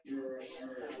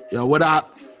Yo, what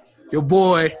up? Your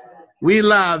boy. We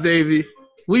live, baby.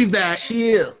 We back.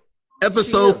 Chill.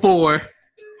 Episode 4.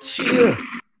 Chill.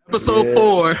 Episode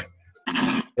 4.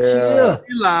 Chill.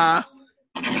 We live.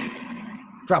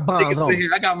 Drop bombs Niggas on in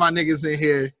here. I got my niggas in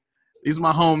here. These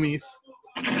my homies.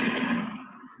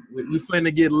 We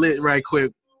finna get lit right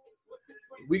quick.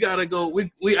 We gotta go.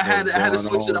 I had to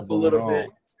switch it up a little bit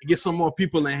and get some more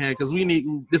people in here because we need.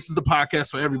 This is the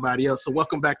podcast for everybody else. So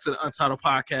welcome back to the Untitled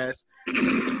podcast.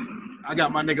 I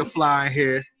got my nigga Fly in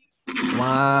here.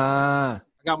 Wow. I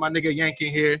got my nigga Yank in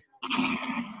here.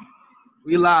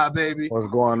 We live, baby. What's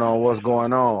going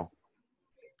on?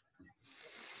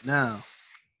 Now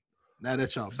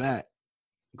that y'all back,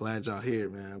 I'm glad y'all here,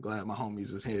 man. I'm glad my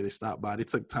homies is here. They stopped by. They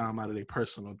took time out of their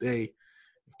personal day,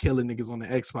 killing niggas on the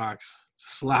Xbox to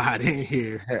slide in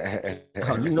here.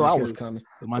 Oh, you know I was coming.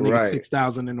 My nigga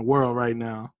 6,000 in the world right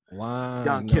now. Wow.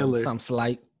 Young killer. Some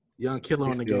slight. Young killer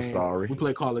on the game. Sorry. We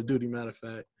play Call of Duty, matter of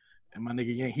fact. And my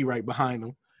nigga Yank, he right behind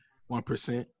him.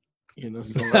 1%. You know,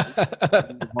 so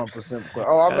 1%.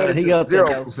 Oh, I bet he up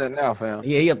 0% now, fam.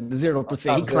 Yeah, he up to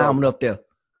 0%. He climbing up there.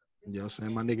 You know what I'm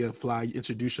saying? My nigga Fly,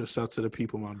 introduce yourself to the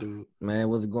people, my dude. Man,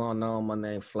 what's going on? My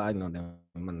name Fly. No,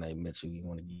 my name Mitchell. You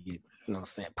want to get, you know what I'm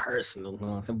saying, personal. You know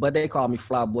what I'm saying? But they call me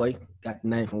Fly Boy. Got the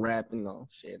name from rapping. You know,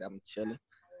 shit, I'm chilling.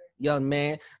 Young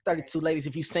man, 32 ladies,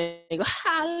 if you single,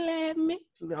 holla at me.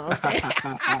 You know what I'm saying?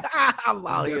 I'm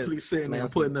out here. Definitely sitting there. I'm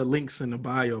putting the links in the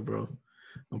bio, bro.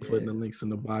 I'm putting the links in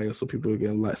the bio so people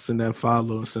can send that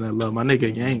follow and send that love. My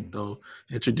nigga Yank, though,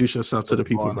 introduce yourself to the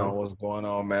people, bro. What's going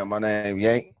on, man? My name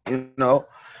Yank, you know,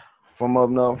 from up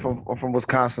north, from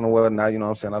Wisconsin or whatnot, you know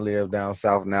what I'm saying? I live down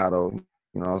south now, though.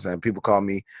 You know what I'm saying? People call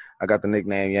me, I got the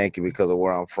nickname Yankee because of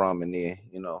where I'm from, and then,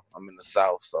 you know, I'm in the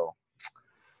south, so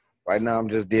right now I'm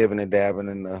just dibbing and dabbing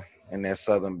in that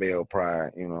Southern Belle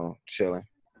pride, you know, chilling.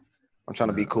 I'm trying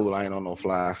to be cool. I ain't on no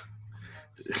fly.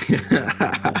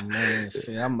 Man,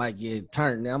 shit, I might get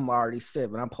turned. I'm already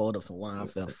set, but I'm pulled up some wine. I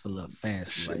felt a little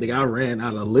fast. Right nigga, I ran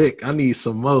out of lick. I need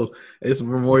some more. It's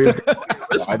Memorial Day. I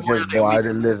just got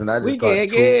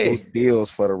two deals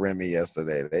for the Remy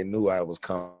yesterday. They knew I was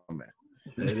coming.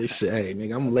 They said, hey,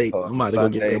 nigga, I'm late. I'm about to go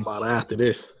get them out after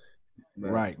this.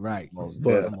 Right.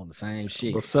 But I'm on the same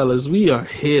shit. But fellas, we are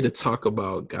here to talk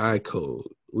about guy code.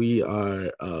 We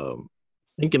are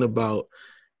thinking about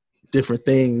different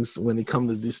things when it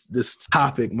comes to this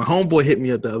topic. My homeboy hit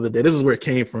me up the other day. This is where it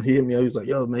came from. He hit me up. He's like,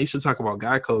 yo, man, you should talk about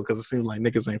guy code because it seems like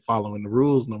niggas ain't following the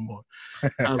rules no more.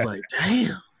 I was like,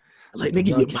 damn. Like,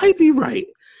 nigga, you might be right.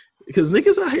 Because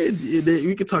niggas out here,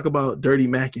 we could talk about dirty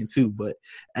macking too. But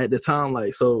at the time,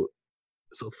 like, so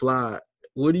Fly,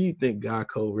 what do you think guy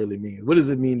code really means? What does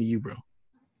it mean to you, bro?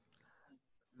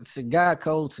 See, guy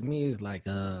code to me is like,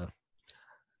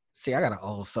 see, I got an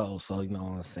old soul, so you know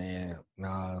what I'm saying?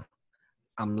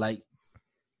 I'm like,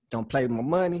 don't play with my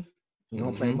money, you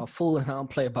don't play with my food, and I don't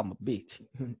play about my bitch.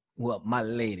 Well, my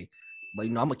lady. But,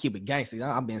 you know, I'm going to keep it gangster.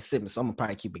 I've been sipping, so I'm going to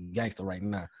probably keep it gangster right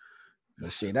now.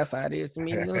 But shit, that's how it is to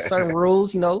me. You know, certain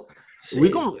rules, you know.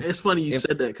 Shit. It's funny you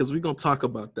said that because we're going to talk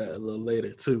about that a little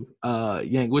later, too.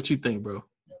 Yank, what you think, bro?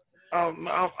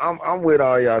 I'm with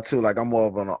all y'all, too. Like, I'm more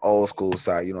of on the old school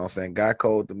side, you know what I'm saying? Guy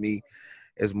code to me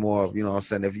is more of, you know what I'm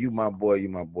saying, if you my boy, you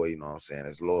know what I'm saying,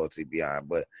 it's loyalty behind.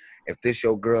 But if this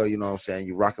your girl, you know what I'm saying,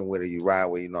 you rocking with her, you ride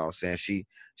with her, you know what I'm saying, she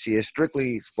is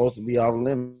strictly supposed to be off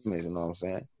limits, you know what I'm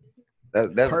saying?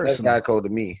 That's guy code to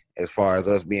me as far as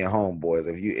us being homeboys.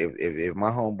 If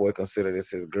my homeboy consider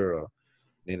this his girl,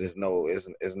 then it's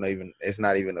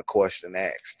not even a question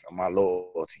asked of my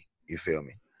loyalty. You feel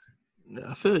me?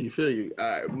 I feel you.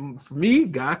 All right. For me,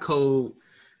 guy code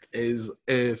is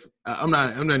if I'm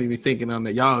not even thinking on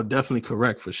that. Y'all definitely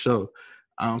correct for sure.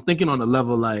 I'm thinking on the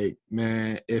level like,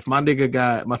 man, if my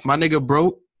nigga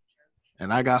broke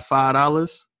and I got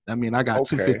 $5, I mean I got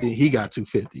 $250, he got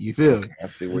 $250. You feel me? I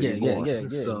see where you're going.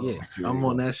 Yeah. I'm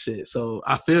on that shit. So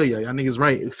I feel y'all niggas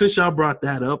right. Since y'all brought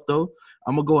that up though,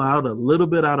 I'm gonna go out a little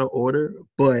bit out of order,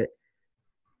 but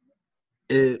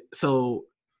so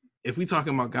if we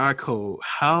talking about guy code,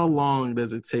 how long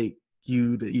does it take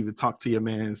you to even talk to your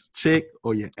man's chick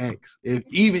or your ex? If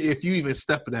you even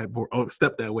step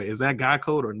that way, is that guy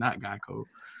code or not guy code?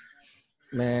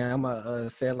 Man, I'm gonna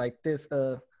say it like this.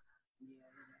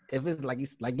 If it's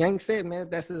like Gang said, man,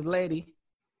 that's his lady.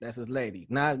 That's his lady.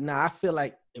 Now I feel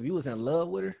like if you was in love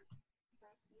with her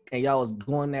and y'all was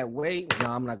going that way,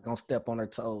 no, I'm not gonna step on her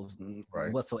toes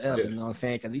whatsoever. Yeah. You know what I'm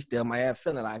saying? Because he still might have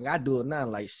feeling like I do it now.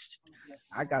 Like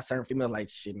I got certain females like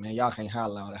shit, man. Y'all can't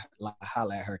holler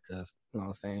at her because you know what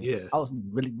I'm saying. Yeah, I was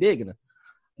really digging her,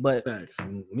 but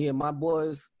me and my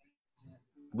boys,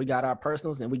 we got our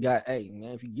personals, and we got, hey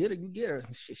man, if you get her, you get her.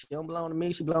 She don't belong to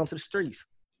me. She belongs to the streets.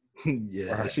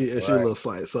 Yeah, Right, she a right. little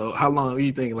slight. So how long do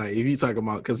you think, like, if you talking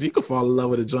about, because you could fall in love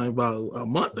with a joint about a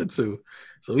month or two.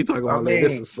 So we talking I about like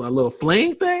this mean, is a little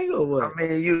fling thing or what?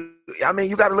 I mean,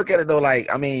 you got to look at it though.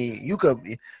 Like, I mean,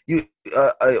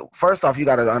 first off, you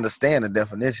got to understand the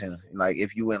definition. Like,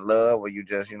 if you in love or you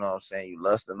just, you know what I'm saying, you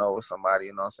lusting over somebody,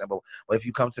 you know what I'm saying. But if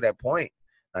you come to that point,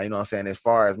 you know what I'm saying, as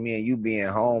far as me and you being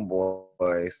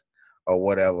homeboys or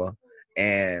whatever,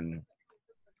 and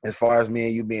as far as me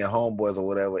and you being homeboys or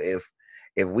whatever, if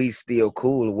we still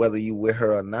cool, whether you with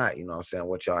her or not, you know what I'm saying,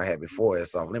 what y'all had before,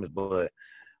 it's off limits. But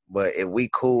if we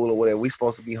cool or whatever, we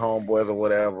supposed to be homeboys or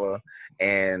whatever,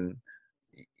 and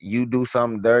you do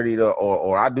something dirty to,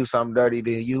 or I do something dirty to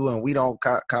you, and we don't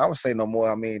conversate no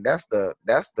more. I mean, that's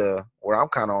the where I'm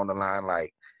kind of on the line.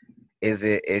 Like, is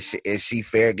she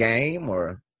fair game,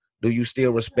 or do you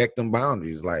still respect them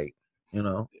boundaries? Like, you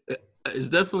know. It's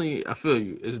definitely, I feel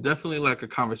you. It's definitely like a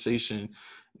conversation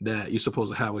that you're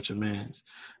supposed to have with your mans.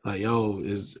 Like, yo,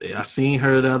 I seen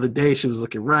her the other day. She was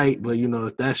looking right, but you know,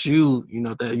 if that's you, you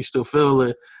know, that you still feel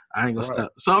it, I ain't gonna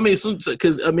stop. So I mean,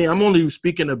 because I mean, I'm only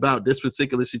speaking about this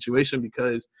particular situation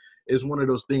because it's one of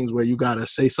those things where you gotta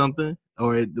say something,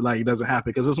 or it doesn't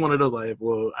happen. Because it's one of those like,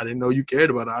 well, I didn't know you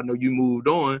cared about it. I know you moved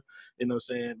on. You know what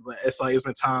I'm saying? But it's like it's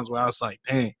been times where I was like,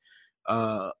 dang,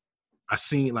 I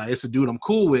seen, like, it's a dude I'm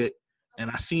cool with, and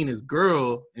I seen his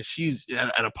girl, and she's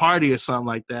at a party or something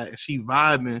like that, and she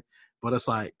vibing, but it's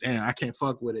like, damn, I can't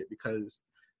fuck with it because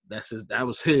that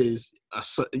was his,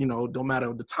 you know, don't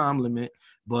matter the time limit,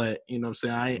 but, you know what I'm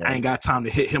saying, I ain't got time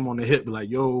to hit him on the hip, be like,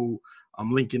 yo,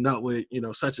 I'm linking up with, you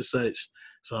know, such and such.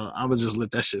 So I'm gonna just let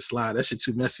that shit slide. That shit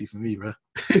too messy for me, bro.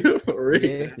 For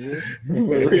real. Yeah.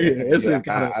 For real. It's just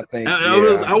kinda, I think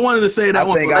I wanted to say that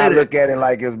one. I think I look at it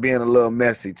like it's being a little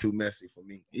messy, too messy for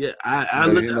me. Yeah, I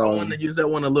wanted to use that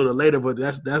one a little later, but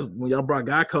that's when y'all brought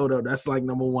Guy Code up. That's like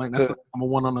number one. That's like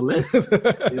number one on the list.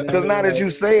 Because now that you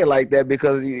say it like that,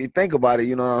 because you think about it,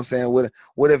 you know what I'm saying.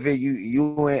 What if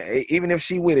you and, even if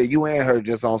she with it, you and her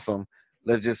just on some,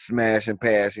 let's just smash and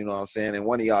pass, you know what I'm saying, and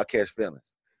one of y'all catch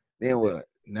feelings, then what?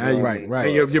 Now you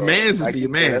right. Your man's like is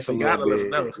your man. That's so a you little gotta let him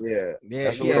know. bit,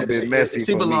 that's a Yeah. little bit messy.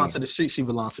 She for belongs me. to the streets. She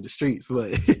belongs to the streets.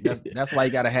 But That's why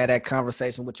you gotta have that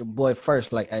conversation with your boy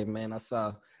first. Like, hey man, I saw,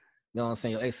 you know what I'm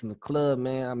saying, your ex in the club,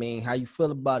 man. I mean, how you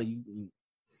feel about it?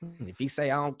 If he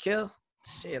say I don't care,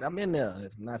 shit, I'm in there.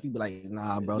 If not, if you be like,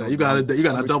 nah, bro, no, you gotta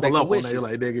double up on that. You're wishes.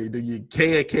 like, nigga, do you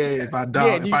care if I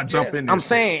down if I jump in there? I'm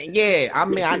saying, yeah. I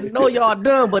mean, I know y'all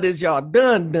done, but is y'all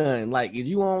done? Like, is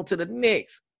you on to the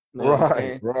next? You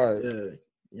know Right.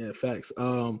 Yeah, facts.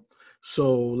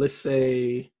 So let's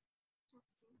say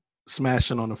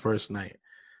smashing on the first night.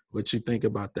 What you think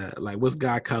about that? Like, what's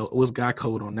guy code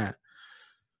on that?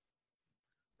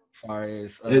 As far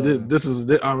as This is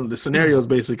the scenario is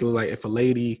basically like if a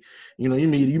lady, you know, you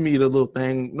meet a little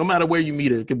thing, no matter where you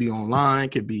meet her, it could be online,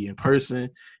 could be in person,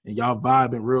 and y'all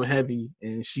vibing real heavy,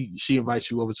 and she invites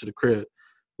you over to the crib.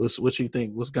 What you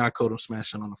think? What's guy code on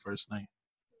smashing on the first night?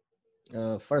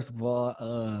 first of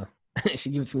all, she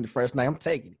gives it to me the first night, I'm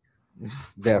taking it.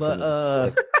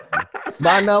 Definitely. But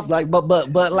I know, like,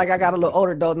 but like I got a little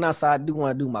older though now, so I do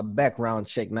want to do my background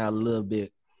check now a little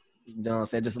bit. You know what I'm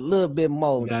saying? Just a little bit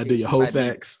more. You gotta do your whole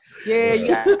facts. Yeah,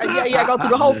 go through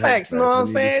the whole facts. You know what I'm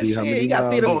saying? Shit, you gotta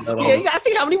see you gotta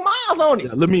see how many miles on it.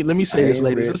 Yeah, let me say this,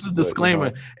 ladies. This is a disclaimer.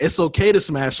 You know. It's okay to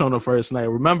smash on the first night.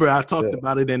 Remember, I talked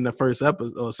about it in the first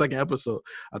episode or second episode.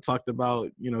 I talked about,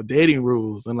 you know, dating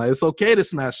rules and like it's okay to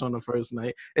smash on the first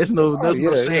night. There's no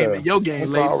shame in your game,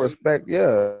 that's ladies. All respect.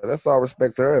 Yeah, that's all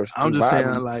respect to her. I'm just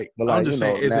saying, like, I'm just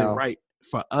saying, is it right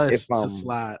for us to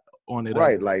slide on it?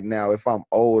 Right, like now, if I'm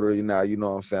older, you know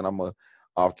what I'm saying, I'm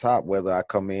off top. Whether I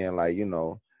come in, like, you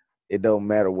know, it don't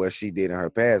matter what she did in her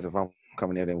past. If I'm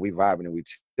coming in and we vibing and we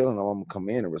chilling, I'm gonna come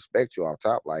in and respect you off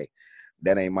top. Like,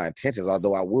 that ain't my intentions.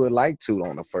 Although I would like to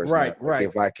on the first night,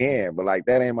 if I can, but like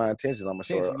that ain't my intentions. I'm gonna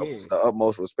show the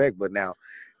utmost respect. But now,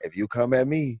 if you come at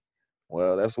me,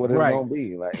 well, that's what it's gonna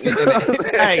be. Like,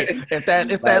 hey, if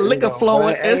that liquor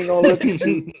flowing, I ain't gonna look at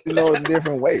you, you know, a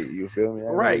different way. You feel me?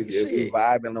 Right. If we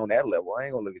vibing on that level, I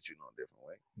ain't gonna look at you no different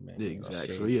way. Man,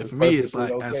 exactly. So yeah, for me, it's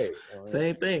like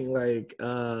same thing. Like,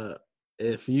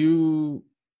 if you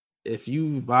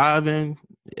vibing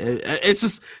It's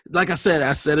just like I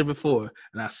said it before,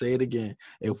 and I say it again.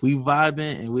 If we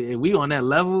vibing and we on that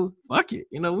level, fuck it.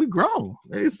 We grown.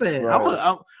 They say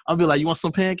Right. I'll be like, you want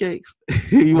some pancakes?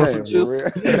 You want some For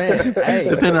juice? real. Man, hey.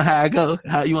 Depending on how I go,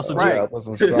 you want some Right. juice? I'll put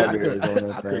some I strawberries on cook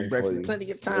that thing for breakfast you.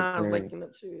 plenty of times, waking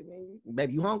up shit, man.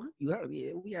 Baby, you hungry? You hungry?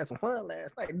 Yeah, we had some fun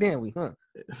last night. Then we, huh?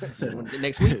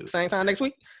 Next week, same time next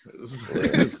week. I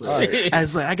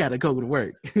was like, I gotta go to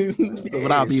work,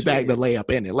 but I'll be back to lay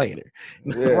up in it later.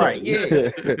 Yeah. Right, yeah.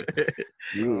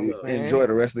 You Man. enjoy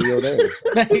the rest of your day.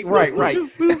 right.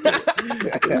 Stupid.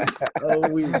 Oh,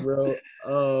 we bro.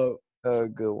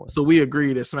 Good one. So we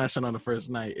agree that smashing on the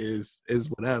first night is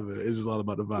whatever. It's just all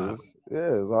about the vibe.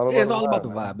 It's all about. It's all about the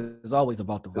vibe. It's always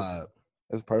about the vibe.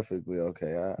 It's perfectly okay.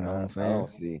 You know what I'm I saying? don't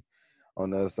see on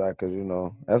the other side because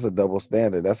that's a double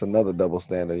standard. That's another double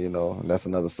standard. And that's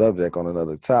another subject on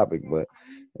another topic. But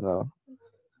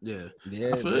Yeah,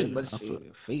 yeah, I feel you. But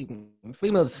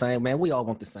females the same, man. We all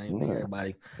want the same thing,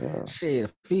 everybody. Yeah.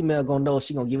 Shit, female gonna know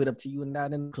she gonna give it up to you and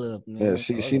not in the club, man. Yeah,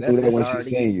 she knew that when she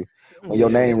seen you, when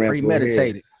your Yeah, name ran through her head.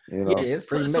 premeditated. You know, Yeah, it's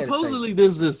premeditated. Supposedly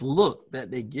there's this look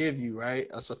that they give you, right?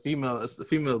 As the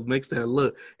female makes that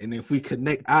look, and if we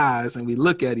connect eyes and we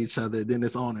look at each other, then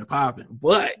it's on and popping.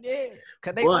 But yeah,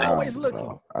 cause they always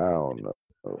looking. I don't know.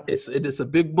 It is a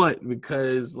big but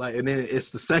because and then it's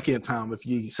the second time. If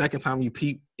you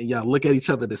peep and y'all look at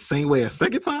each other the same way a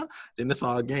second time, then it's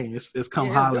all game. It's come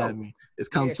holler at me. It's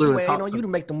come through and talk on to you to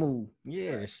make the move.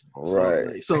 Yeah,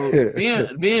 right. So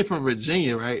being from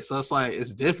Virginia, right? So it's like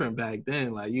it's different back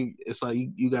then. Like you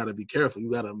got to be careful. You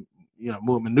got to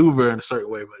maneuver in a certain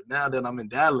way. But now that I'm in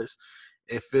Dallas,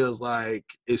 it feels like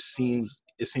it seems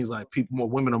like more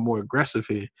women are more aggressive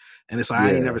here, and it's like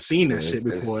I ain't never seen that shit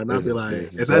before, and I'll be like,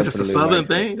 is that just a Southern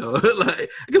thing, or like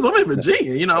because I'm in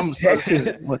Virginia, I'm Texas.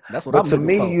 That's what but I'm to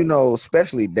me, for.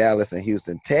 Especially Dallas and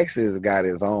Houston, Texas got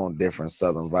its own different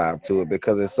Southern vibe to it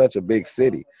because it's such a big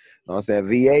city. You know what I'm saying?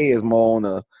 VA is more on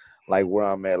a like where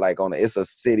I'm at, like it's a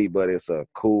city, but it's a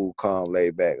cool, calm,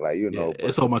 laid back, but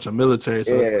it's so much of military.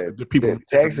 So the people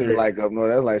Texas like up north,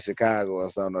 that's like Chicago or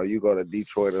something. Or you go to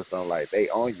Detroit or something, like they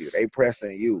own you, they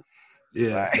pressing you.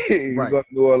 Yeah, like, you go to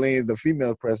New Orleans, the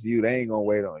female pressing you, they ain't gonna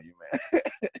wait on you, man.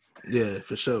 Yeah,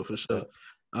 for sure.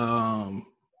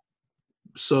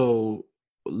 So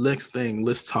next thing,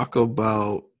 let's talk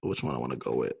about which one I want to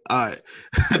go with. All right,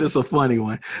 this is a funny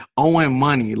one. Owing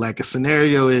money, like a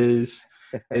scenario is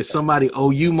somebody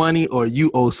owe you money or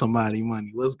you owe somebody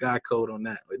money. What's guy code on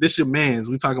that? This your man's.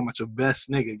 We talking about your best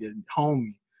nigga, your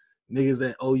homie, niggas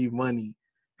that owe you money.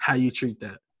 How you treat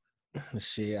that?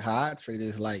 Shit, how I treat it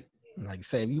is like you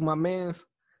say, if you my man's,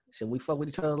 shit, we fuck with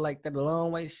each other like that a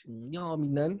long way. Shit, you don't owe me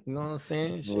nothing. You know what I'm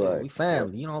saying? Shit, right. We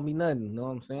family. You don't owe me nothing. You know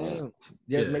what I'm saying?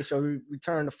 Just make sure we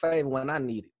return the favor when I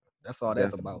need it. That's all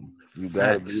that's about. You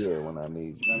gotta be there when I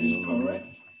need you.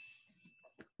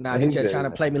 Now he just trying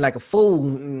to play me like a fool.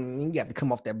 You got to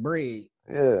come off that bread.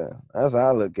 Yeah, that's how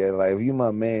I look at it. Like if you my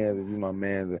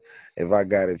man, if I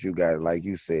got it, you got it. Like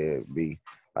you said, B.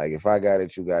 Like if I got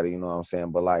it, you got it. You know what I'm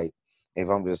saying? But like if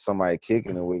I'm just somebody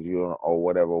kicking it with you or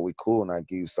whatever, we cool and I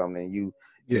give you something and you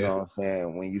know what I'm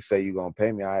saying? When you say you're gonna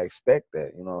pay me, I expect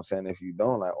that. You know what I'm saying? If you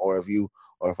don't, like, or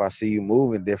if I see you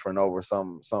moving different over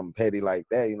something petty like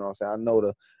that, you know what I'm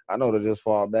saying? I know to just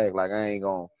fall back. Like I ain't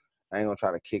gonna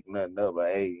try to kick nothing up. But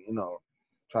hey,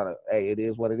 it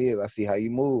is what it is. I see how you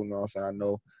move. You know what I'm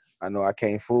saying? I know I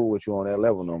can't fool with you on that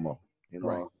level no more. You know.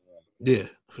 Right. Yeah,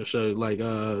 for sure. Like,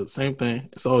 same thing.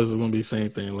 It's always gonna be the same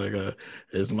thing. Like,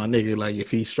 it's my nigga. Like, if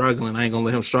he's struggling, I ain't gonna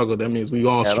let him struggle. That means we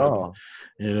all struggle.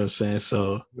 You know what I'm saying?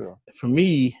 So, for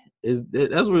me,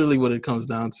 that's really what it comes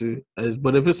down to.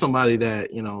 But if it's somebody that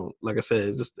like I said,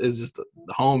 it's just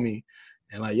the homie,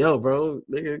 and like, yo, bro,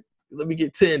 nigga, let me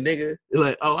get 10, nigga. You're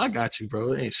like, oh, I got you,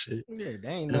 bro. It ain't shit. Yeah, they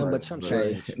ain't nothing but chump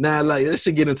change. Nah, like, this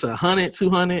should get into 100,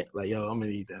 200. Like, yo, I'm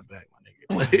gonna need that back, my nigga.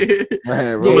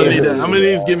 Man, I'm gonna need that. I'm gonna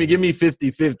need give me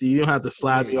 50-50. You don't have to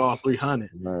slide me all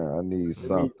 300. Man, I need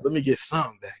something. Let me get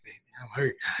something back, baby. I'm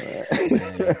hurt.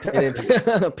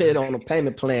 Put it on a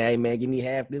payment plan. Hey man, give me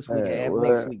half this week, half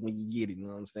next week when you get it. You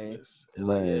know what I'm saying?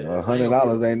 Man,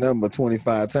 $100 ain't nothing but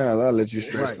 25 times. I'll let you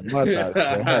stretch the month out.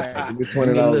 Give me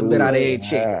 $20 a little bit out of every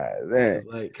check.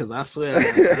 Like, cause I swear, I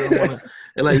don't wanna,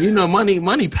 like,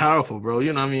 money powerful, bro.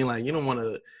 You know what I mean? Like, you don't want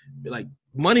to, like,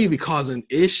 money be causing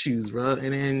issues, bro.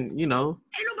 And then ain't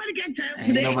nobody got time.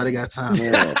 Ain't nobody got time.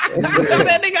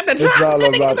 It's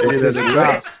all about the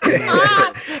drops.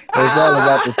 It's all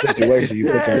about the situation you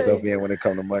put yourself in when it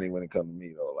comes to money. When it comes to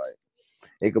me, though, like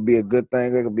it could be a good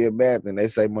thing, it could be a bad thing. They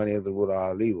say money is the root of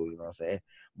all evil. You know what I'm saying?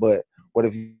 But what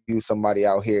if you somebody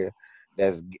out here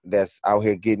that's out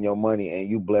here getting your money and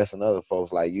you blessing other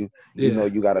folks. Like you know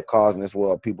you got a cause in this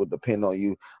world. People depend on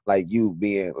you. Like you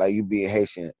being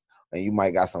Haitian, and you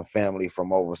might got some family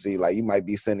from overseas. Like you might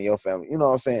be sending your family. You know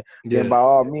what I'm saying? Then by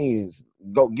all means,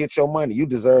 go get your money. You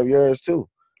deserve yours too.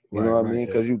 You know what I mean?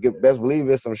 Because you best believe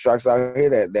there's some sharks out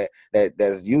here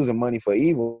that's using money for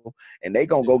evil, and they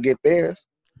gonna go get theirs.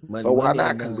 So why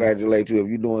not congratulate you if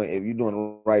you're doing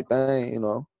the right thing? You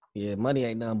know. Yeah, money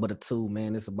ain't nothing but a tool,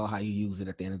 man. It's about how you use it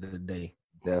at the end of the day.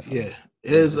 Definitely. Yeah,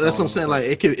 that's what I'm saying. Like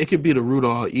it could be the root of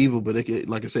all evil, but it could,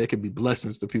 like I said, it could be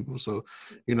blessings to people. So,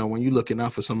 you know, when you're looking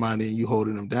out for somebody and you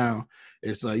holding them down,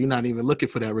 it's like you're not even looking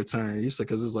for that return. You say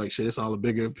because it's like shit. It's all a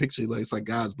bigger picture. Like it's like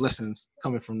God's blessings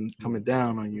coming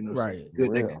down on you. You know, right?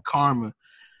 Good that karma.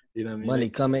 You know what I mean? Money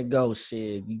come and go.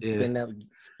 Shit, you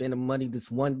spend the money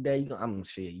this one day.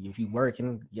 Shit. If you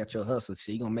working, you got your hustle.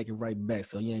 Shit, you gonna make it right back.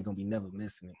 So you ain't gonna be never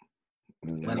missing it.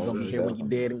 Money gonna be here when you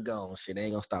dead and gone. Shit, they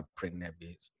ain't gonna stop printing that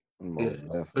bitch.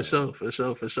 Yeah, for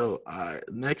sure. All right.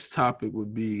 Next topic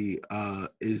would be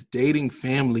is dating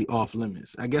family off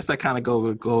limits? I guess that kind of go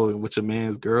with your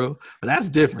man's girl, but that's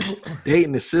different.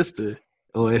 Dating his sister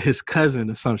or his cousin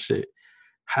or some shit.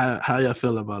 How y'all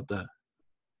feel about that?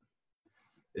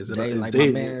 Is it like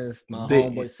dating my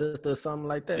homeboy sister or something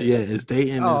like that? Yeah, is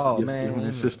dating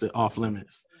his sister off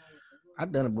limits?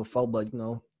 I've done it before, but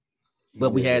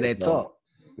but we had that talk.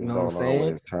 You know what I'm saying?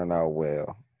 Always turn out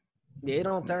well. Yeah, it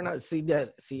don't turn out.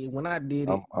 See, when I did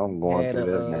it, I'm going through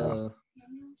that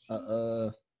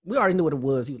now. We already knew what it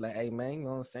was. He was like, "Hey, man, you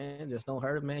know what I'm saying? Just don't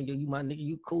hurt it, man. You my nigga,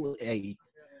 you cool." Hey,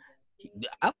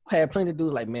 I've had plenty of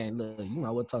dudes like, "Man, look, you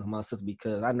might well talk to my sister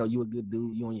because I know you a good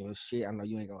dude. You on your shit. I know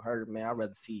you ain't gonna hurt her, man. I'd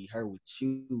rather see her with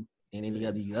you than any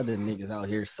other niggas out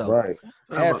here." So,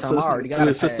 had time I already got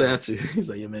a sister at you. He's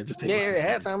like, "Yeah, man, just take my sister."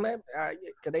 Had time, man,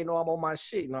 because they know I'm on my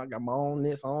shit. I got my own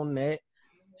this, on that.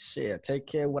 Shit, I take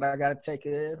care of what I gotta take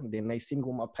care of. And then they see me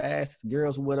with my past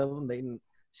girls, whatever. They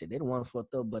don't want to fuck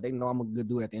up, but they know I'm a good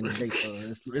dude at the end of the day. So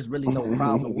it's really no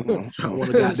problem. I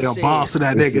want to goddamn bombs to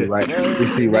that nigga. We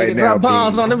see right now. Drop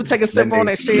bombs on. Let me take a sip on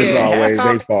that shit. It's always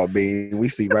their fault, B. We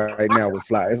see right now with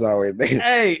Fly. It's always they.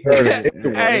 Hey,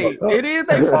 it is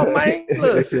their fault, man.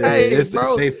 Look, it's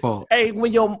their fault. Hey,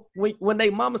 when they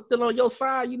mama still on your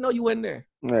side, you know you in there.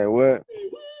 Hey, what?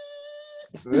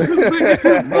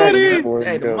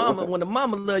 Hey, when the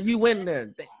mama love you in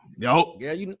there. Yo,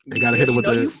 girl, they gotta hit her with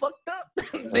you fucked up.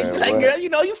 They like, girl,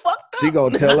 you fucked up. She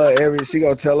gonna tell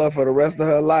her for the rest of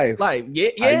her life. Like, yeah.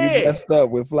 You messed up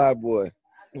with Fly Boy.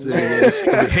 She gonna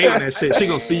be hating that shit. She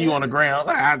gonna see you on the ground.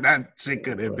 That shit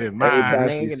could have been mine. Every time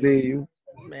she see you,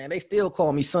 man, they still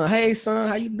call me son. Hey, son,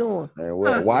 how you doing?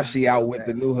 Man, why she out with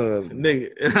the new husband? Nigga,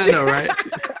 I know, right?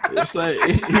 It's like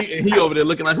he over there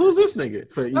looking like, who's this nigga?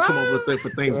 You come over for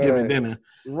Thanksgiving dinner,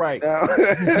 right?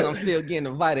 I'm still getting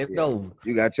invited. No,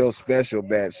 you got your special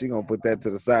batch. She gonna put that to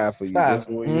the side for you. Just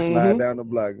when you slide down the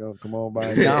block, come on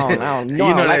by. I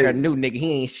don't like a new nigga.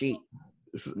 He ain't shit.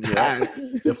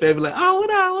 Your family like, oh, what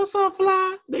up? What's up,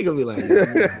 Fly? They gonna be like,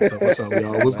 what's up,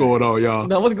 y'all? What's going on, y'all?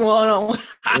 No, what's going on?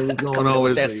 What's going on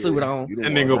with that suit on?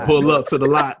 And then go pull up to the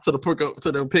lot, to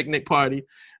the picnic party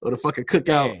or the fucking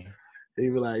cookout. Yeah. He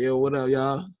be like, yo, what up,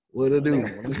 y'all? What it do?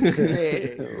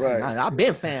 Right. I've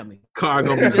been family. Car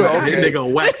gonna be they gonna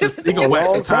wax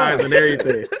the tires and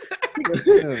everything.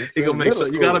 He gonna make sure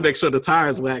you gotta make sure the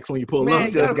tires wax when you pull up.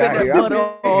 Just got here.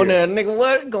 On there, nigga.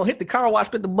 What? Gonna hit the car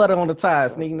wash, put the butter on the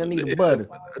tires, nigga. I need the butter.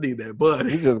 I need that butter.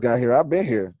 You just got here. I've been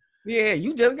here. Yeah,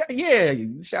 you just got. Yeah,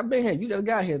 I've been here. You just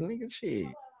got here, nigga. Shit.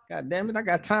 God damn it, I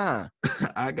got time.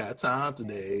 I got time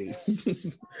today.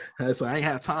 So I ain't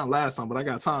had time last time, but I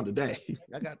got time today.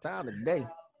 I got time today.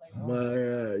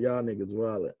 But y'all niggas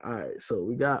wildin'. All right, so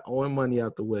we got owing money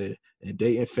out the way and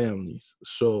dating families.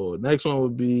 So next one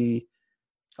would be.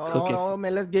 Hold on,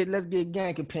 man. Let's get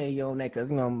Gang Companion on that because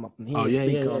he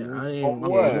ain't speak on it. He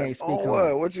ain't speak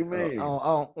on what you mean?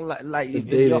 Like if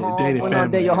your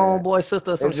homeboy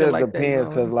sister or some shit like that. It just depends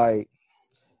because like.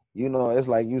 You know, it's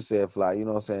like you said, Fly. You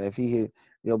know what I'm saying? If he hit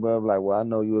your brother, like, well, I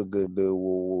know you a good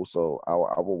dude, so I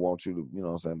would want you to, you know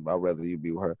what I'm saying? I'd rather you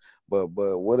be with her. But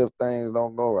what if things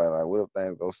don't go right? Like, what if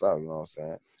things go south? You know what I'm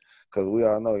saying? Because we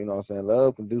all know, you know what I'm saying?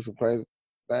 Love can do some crazy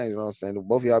things. You know what I'm saying?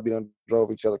 Both of y'all be done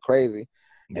drove each other crazy,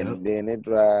 and then it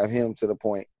drive him to the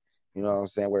point, you know what I'm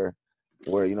saying? Where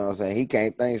you know what I'm saying? He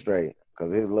can't think straight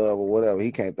because his love or whatever,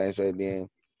 he can't think straight. Then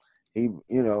he,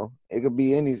 you know, it could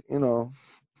be any, you know.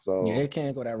 So yeah, it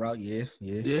can go that route. Yeah.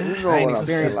 Yeah, you know I ain't what I'm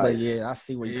saying. experienced, but Like, yeah, I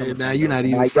see where you coming now from. you're Though. not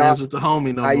even Now friends y'all- with the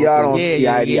homie no now more. y'all don't Yeah, see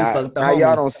eye to you eye. fucked the Now y'all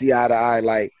homie. don't see eye to eye.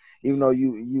 Like, even though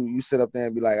you sit up there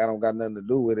and be like, I don't got nothing to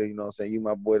do with it. You know what I'm saying? You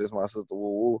my boy, this my sister,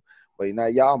 woo woo. But now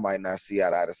y'all might not see eye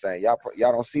to eye the same.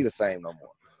 Y'all don't see the same no more.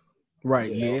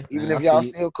 Right. You know? Yeah, Even nah, if I y'all see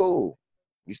it. still cool,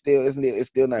 it's still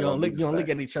not You gonna don't be look. the You don't same. look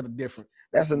at each other different.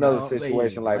 That's another No,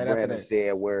 situation, yeah, like right after Brandon that.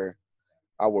 said, where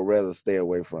I would rather stay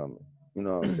away from it. You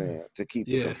know what I'm saying? To keep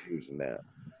the Yeah. confusion down.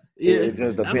 Yeah. It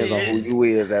just depends on who you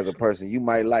is as a person. You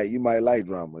might like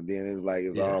drama. Then it's like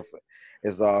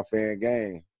it's all fair and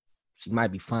game. She might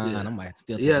be fine. Yeah. I might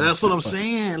still. Yeah, that's what I'm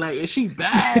saying. Like, is she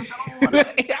bad?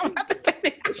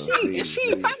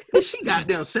 Is she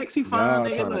goddamn sexy fine,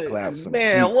 Y'all nigga? trying to Like, clap some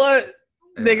Man, cheeks. what?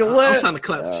 Nigga, I'm what? trying to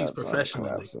clap Y'all cheeks trying to professionally.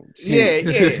 clap some Yeah,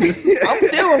 cheeks. I'm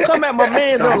still gonna come at my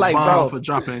man though, Drop a like, bomb bro.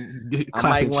 for I clapping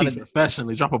might cheeks wanna-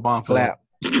 professionally. Drop a bomb for Clap.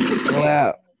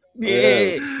 Clap.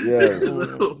 Yeah. Yes.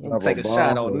 I'm Drop take a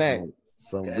shot bomb on for that.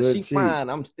 some Cause good she cheeks. fine.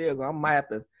 I'm still gonna. I might have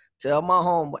to tell my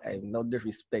homeboy, hey, no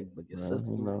disrespect, but your sister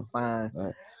you know, fine.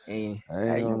 And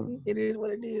hey, it is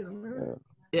what it is, man.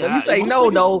 Yeah, But if you say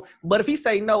no, though, but if he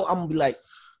say no, I'm gonna be like,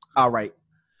 all right.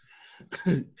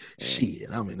 Shit,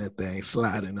 I'm in that thing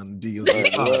sliding on the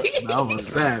DLZ. I'm a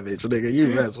savage, nigga. You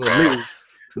mess with me.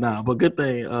 Nah, but good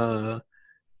thing.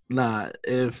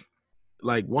 If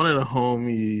like one of the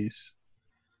homies,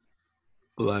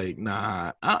 like,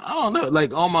 I don't know.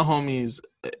 Like all my homies,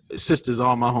 sisters,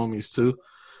 all my homies too.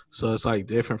 So it's like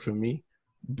different for me.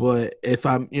 But if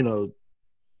I'm,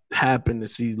 happen to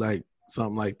see like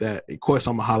something like that, of course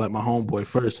I'm gonna holler at my homeboy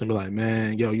first and be like,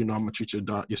 man, yo, I'm gonna treat your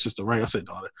sister right. I said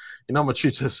daughter. I'm gonna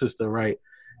treat your sister right,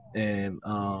 and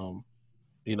I'm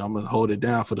gonna hold it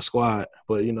down for the squad.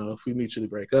 But if we mutually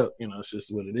break up, it's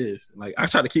just what it is. Like I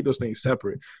try to keep those things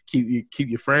separate. Keep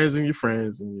your friends and your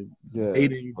friends, and your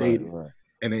dating, right.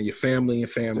 And then your family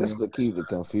and family. Just to keep the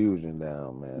confusion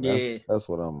down, man. Yeah. That's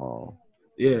what I'm on.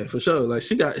 Yeah, for sure. Like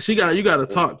you got to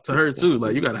talk to her too.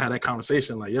 Like you got to have that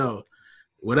conversation. Like, yo,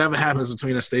 whatever happens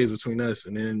between us stays between us.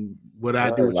 And then what I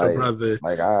do with your brother.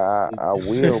 Like I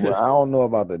will, but I don't know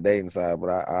about the dating side, but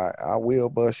I will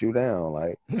bust you down.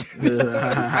 Like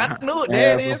I knew it.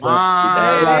 There it is.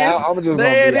 I'm just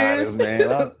gonna be honest,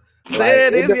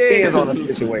 man. It depends on the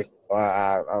situation.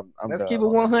 Let's keep it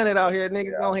 100 out here,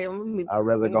 nigga. Go ahead. I'd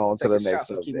rather go on to the next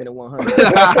subject. Keep it at 100.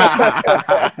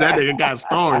 That nigga got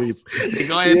stories.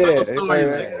 Go ahead and tell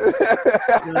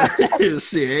stories.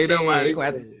 Shit, ain't nobody.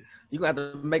 You gonna have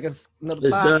to make us another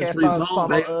podcast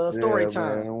talking story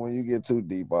time. Man, when you get too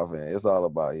deep off in it, it's all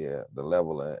about the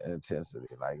level of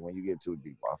intensity. Like when you get too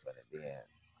deep off in it, then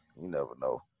you never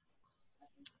know.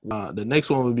 The next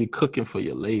one would be cooking for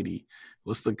your lady.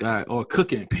 What's the guy or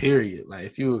cooking? Period. Like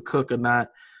if you a cook or not,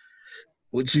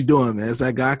 what you doing, man? Is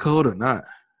that guy code or not?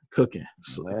 Cooking,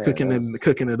 man,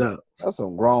 cooking it up. That's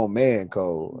some grown man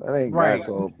code. That ain't guy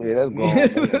code. Yeah, that's grown man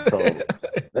code.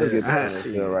 Let's get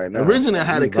that right now. Originally, I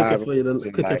had it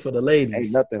cooking for the ladies.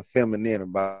 Ain't nothing feminine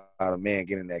about a man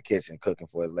getting in that kitchen cooking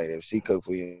for his lady. If she cook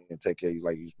for you and take care of you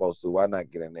like you're supposed to, why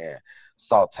not get in there and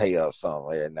saute up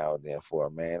something every now and then for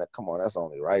a man? Come on, that's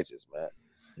only righteous, man.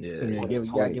 Yeah, so you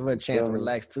gotta give her a chance to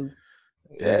relax too.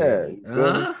 Yeah,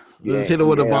 hit her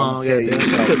with a bomb.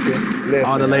 Listen,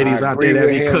 all the ladies out there that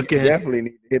be cooking definitely need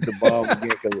to hit the bomb again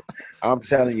because I'm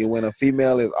telling you, when a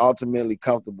female is ultimately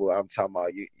comfortable, I'm talking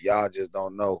about y'all just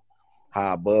don't know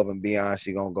how above and beyond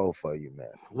she gonna go for you, man.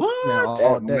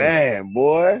 What? Man,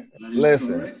 boy,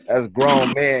 listen, that's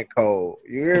grown man code.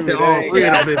 You hear me?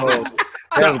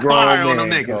 That's grown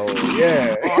man code.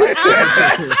 Yeah.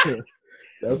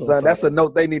 That's a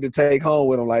note they need to take home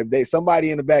with them. Like somebody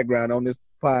in the background on this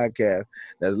podcast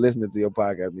that's listening to your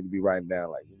podcast need to be writing down.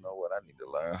 Like, you know what? I need to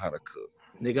learn how to cook.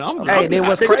 Nigga, then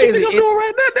what's crazy? I'm doing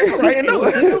right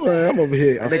now. I'm over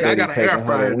here. I got an air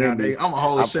fryer now. Nigga. I'm a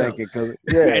whole chef.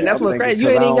 And that's what's crazy. You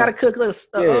ain't even got to cook a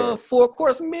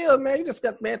 4-course meal, man. You just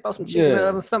got to throw some chicken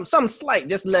up, something slight.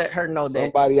 Just let her know that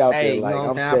somebody out there. Like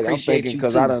I'm thinking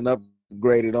because I done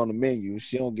upgraded on the menu.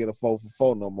 She don't get a 4 for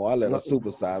 4 no more. I let her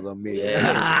supersize her meal.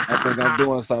 Yeah. I think I'm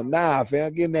doing something. Nah,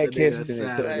 fam, get in that kitchen.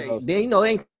 Then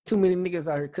ain't too many niggas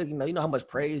out here cooking though. You know how much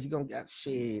praise you gonna get?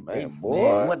 Shit, man,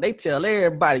 boy. What they tell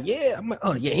everybody? Yeah,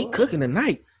 he cooking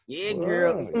tonight. Yeah,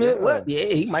 girl. What? Yeah,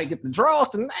 he might get the draws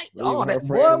tonight. All that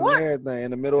boy, what? Everything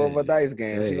in the middle of a dice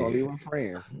game. She gonna leave her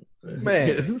friends. Man,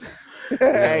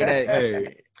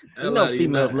 you know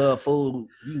females love food.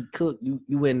 You cook,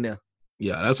 you in there.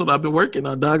 Yeah, that's what I've been working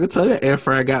on, dog. I tell you, air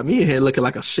fryer got me in here looking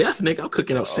like a chef, nigga. I'm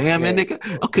cooking up salmon, nigga.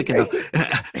 I'm cooking up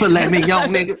filet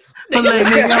mignon, nigga. Filet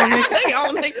mignon, nigga. They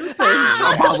on niggas.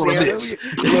 Balls on the bitch.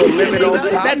 Little lemon on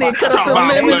top. That nigga cut us some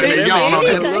Balls lemons. filet mignon on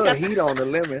He that. got a little heat on the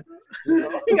lemon.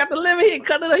 He got the lemon. He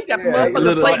cut it. He got the Yeah, motherfucking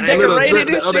Little plate decorated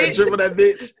and on that shit. drip on that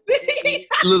bitch.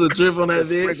 Little drip on that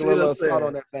bitch. Sprinkle a little salt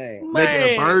on that thing. Making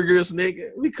Man. burgers,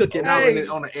 nigga. We cooking out Hey.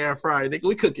 on the air fryer, nigga.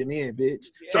 We cooking in, bitch.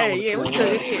 Hey, we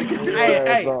could. Yeah,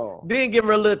 Hey, then give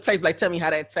her a little taste. Like, tell me how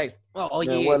that tastes. Oh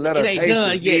Man, yeah, well, let her it ain't taste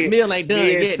done it yet. Meal ain't done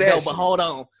yet, though. mid-session. But hold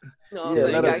on. You know what Yeah,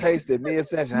 I'm let saying? her taste it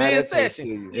mid-session. How that taste to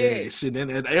you. Yeah, shit. Then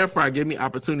the air fryer give me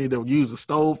opportunity to use the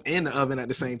stove and the oven at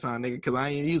the same time, nigga. Because I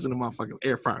ain't using the motherfucking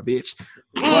air fryer, bitch.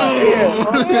 Yeah,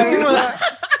 okay.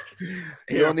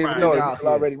 You Air don't even fryer, know nigga. it's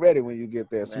already ready when you get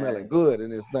there, smelling good in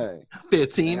this thing.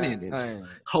 15 minutes. Dang.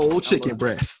 Whole chicken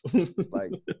breast.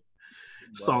 Like,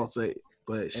 Salty.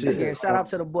 But And shit. again, shout out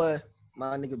to the boy,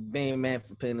 my nigga Bean, man,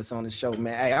 for putting us on the show,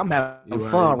 man. Hey, I'm having You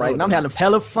fun already right know now. I'm that. having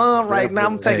hella fun right now.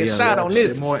 I'm taking a shot on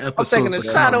this. More I'm episodes taking a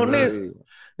to shot come, on bro. this.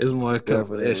 It's more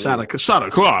Definitely. shot o'clock.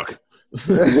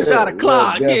 Shot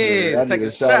o'clock, definitely. yeah. I Take need a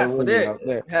a shot of for Remy that. out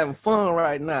there. Having fun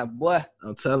right now, boy.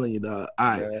 I'm telling you, dog. All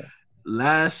right. Yeah.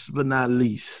 Last but not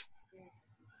least,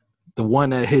 the one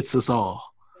that hits us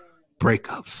all,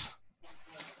 breakups.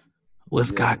 What's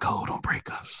guy code on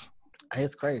breakups? Hey,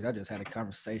 it's crazy. I just had a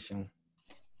conversation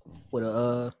with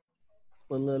a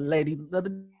little lady the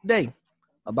other day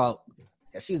about,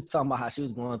 she was talking about how she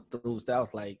was going through. So I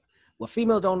was like, well,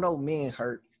 females don't know men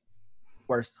hurt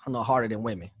worse, no harder than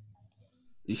women.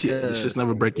 Yeah, it's just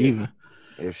never break even.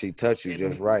 If she touch you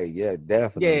just right, yeah,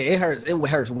 definitely. Yeah, it hurts. It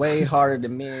hurts way harder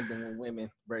than men than when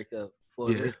women break up.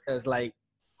 Because like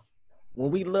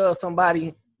when we love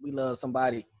somebody,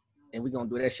 and we gonna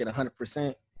do that shit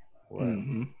 100%.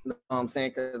 Mm-hmm. You know what I'm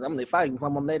saying? Because if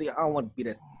I'm a lady, I don't want to be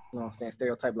that, you know what I'm saying,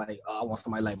 stereotype like, oh, I want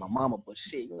somebody like my mama, but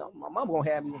shit, you know, my mama gonna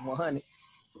have me 100.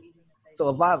 So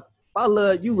if I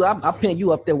love you, I pin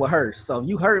you up there with her. So if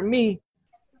you hurt me,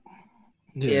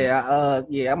 I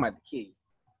might kill you.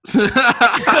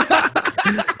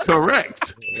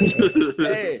 Correct.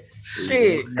 Hey,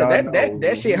 shit, cause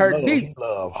that shit hurt deep.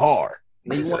 Love hard.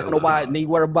 Then you want to know why? Then you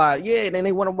worry about Then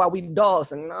they wonder why we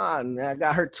dogs. And I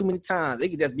got hurt too many times. It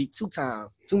could just be 2 times.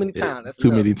 Too many times. That's too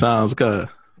enough. many times, cuz.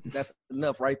 That's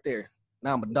enough right there.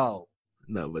 Now I'm a dog.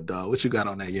 No, but dog, what you got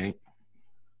on that, Yank?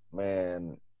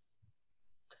 Man,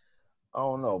 I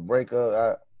don't know.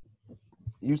 Breakup.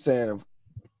 You saying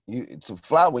to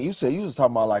fly when you said you was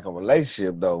talking about like a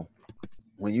relationship though.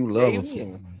 When you love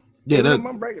him. Yeah,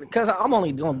 I'm breaking because I'm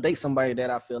only gonna date somebody that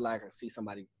I feel like I see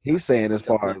somebody. He's saying as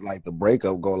far as like the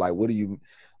breakup go, like what do you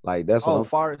like? That's what.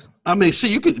 Far as I mean, shit,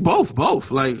 you could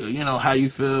both. Like, you know, how you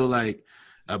feel like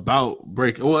about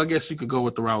break. Well, I guess you could go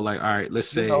with the route like, all right, let's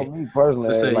say, me personally,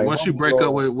 let's say like, once you break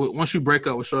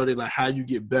up with shorty, like how you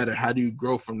get better, how do you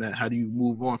grow from that, how do you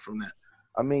move on from that?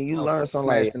 I mean, you learn something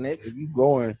like if you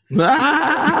going, you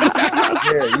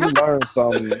learn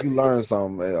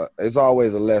something. It's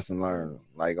always a lesson learned,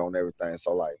 like on everything.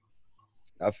 So like,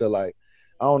 I feel like,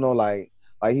 I don't know, like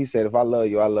he said, if I love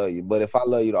you, I love you. But if I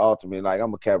love you, the ultimate, like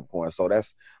I'm a Capricorn, so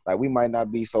that's like we might not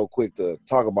be so quick to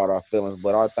talk about our feelings,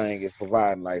 but our thing is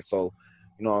providing. Like, so,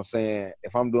 you know what I'm saying?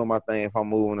 If I'm doing my thing, if I'm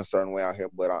moving a certain way out here,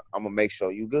 but I'm gonna make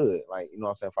sure you good. Like, you know what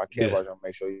I'm saying? If I care about you, I'm gonna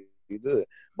make sure you good.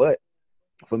 But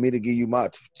for me to give you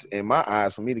in my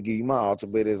eyes, for me to give you my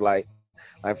ultimate is like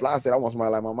Fly said, I want somebody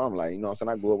like my mom. Like, you know what I'm saying?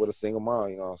 I grew up with a single mom,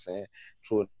 you know what I'm saying?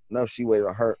 True enough, she waited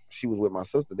on her. She was with my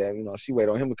sister dad, you know, she waited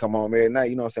on him to come home every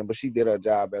night, you know what I'm saying? But she did her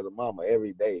job as a mama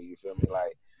every day, you feel me?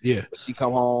 Like, yeah. But she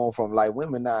come home from like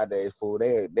women nowadays, fool.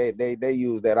 They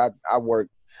use that I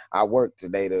work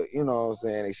today to, you know what I'm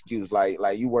saying, excuse like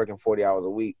you working 40 hours a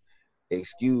week.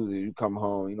 Excuse is you come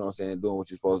home, you know what I'm saying, doing what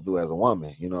you're supposed to do as a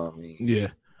woman, you know what I mean? Yeah.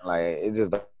 Like it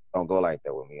just don't go like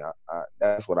that with me. I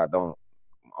that's what I don't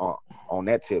on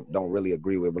that tip don't really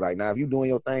agree with. But like now, if you doing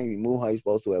your thing, you move how you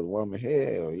supposed to as a woman.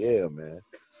 Hell yeah, man.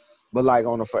 But like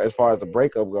as far as the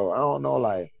breakup go, I don't know.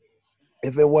 Like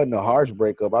if it wasn't a harsh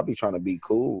breakup, I'd be trying to be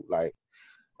cool. Like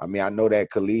I mean, I know that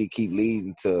could keep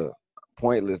leading to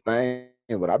pointless things,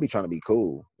 but I'd be trying to be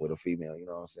cool with a female. You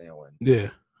know what I'm saying?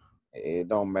 It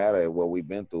don't matter what we've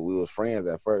been through. We was friends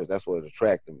at first. That's what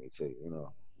attracted me to you. You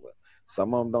know.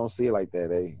 Some of them don't see it like that.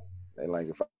 They like,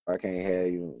 if I can't have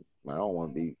you, I don't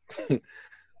want to be.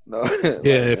 No.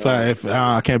 Yeah, if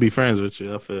I can't be friends with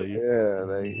you, I feel you.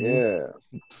 Yeah,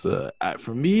 So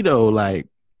for me though, like,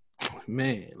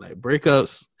 man, like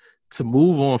breakups, to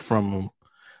move on from them,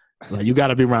 like you got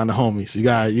to be around the homies. You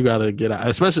got to get out,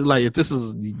 especially like if this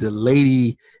is the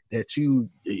lady that you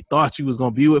thought you was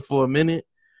gonna be with for a minute.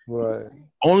 Right.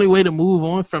 Only way to move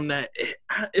on from that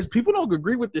is people don't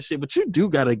agree with this shit, but you do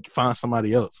gotta find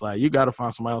somebody else. Like you gotta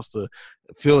find somebody else to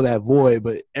fill that void.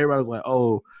 But everybody's like,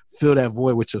 "Oh, fill that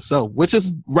void with yourself," which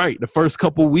is right. The first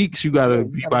couple weeks you gotta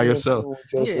be by yourself.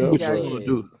 Yeah, What you want to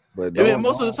do. But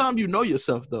Most of the time, you know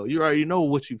yourself though. You already know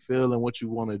what you feel and what you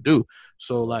want to do.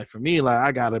 So, like for me, like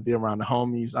I gotta be around the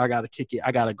homies. I gotta kick it.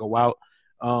 I gotta go out.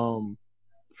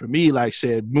 For me, like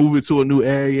shit, moving to a new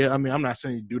area. I mean, I'm not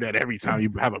saying you do that every time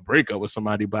you have a breakup with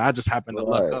somebody, but I just happen to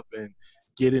luck up and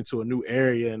get into a new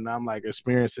area, and I'm like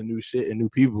experiencing new shit and new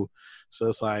people. So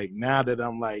it's like now that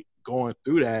I'm like going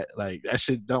through that, like that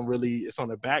shit don't really. It's on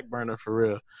the back burner for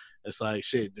real. It's like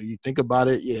shit. Do you think about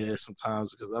it? Yeah,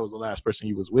 sometimes because that was the last person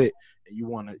you was with, and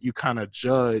you kind of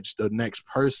judge the next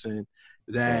person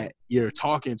that you're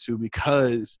talking to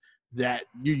because that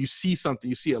you see something,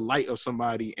 you see a light of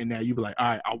somebody, and now you be like,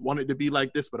 all right, I want it to be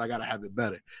like this, but I gotta have it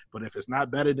better. But if it's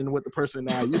not better than what the person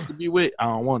that I used to be with, I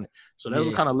don't want it. So that's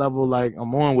the kind of level like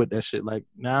I'm on with that shit. Like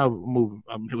now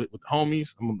I'm here with the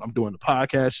homies. I'm doing the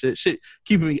podcast shit,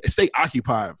 keeping me stay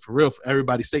occupied for real. For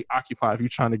everybody, stay occupied if you're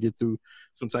trying to get through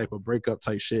some type of breakup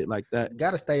type shit like that. You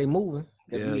gotta stay moving.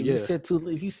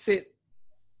 If you sit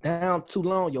down too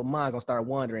long, your mind gonna start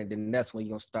wandering. Then that's when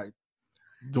you're gonna start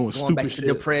doing going stupid back to shit.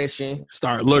 Depression.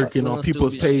 Start lurking on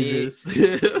people's pages.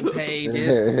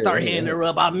 Start hitting her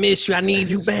up. I miss you. I need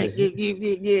you back.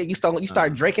 Yeah. You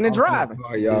start drinking and driving.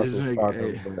 Y'all some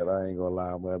fuckers, but I ain't gonna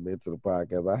lie. I'm into the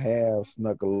podcast. I have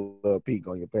snuck a little peek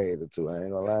on your page or two. I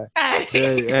ain't gonna lie.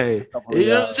 Hey.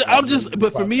 I'm just.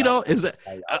 But for me though, is that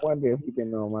I wonder if you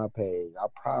been on my page. I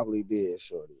probably did,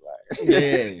 shorty. Like,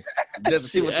 yeah. Just to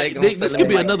see what they. This could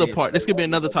be another part. This could be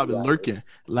another topic. Lurking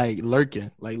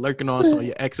on some of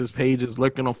your ex's pages,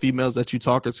 lurking on females that you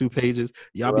talking to pages.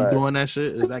 Y'all be doing that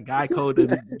shit. Is that guy code to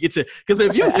get you? Because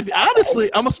if honestly,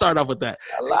 I'm gonna start off with that.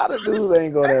 A lot of dudes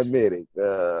ain't gonna admit it.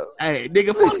 Hey,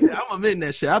 nigga, fuck it. I'm admitting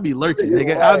that shit. I be lurking,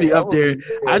 nigga. I be up there.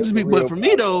 I just be. But for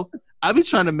me though, I be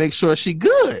trying to make sure she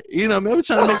good. You know what I mean? I be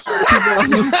trying to make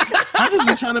sure I just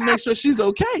be trying to make sure she's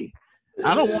okay.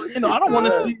 I don't want, I don't want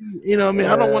to see, I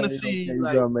don't want to see.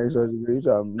 Like,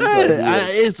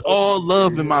 it's all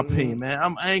love in my opinion,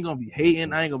 man. I ain't gonna be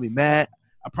hating. I ain't gonna be mad.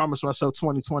 I promise myself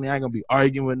 2020, I ain't gonna be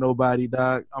arguing with nobody,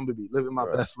 dog. I'm gonna be living my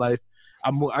best life.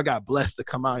 I got blessed to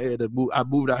come out here to move. I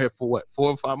moved out here for what, 4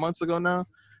 or 5 months ago now.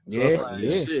 So it's like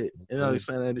shit. You know what I'm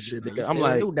saying? That shit. I'm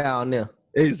like down there.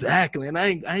 Exactly, and I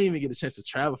ain't even get a chance to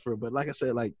travel for it. But like I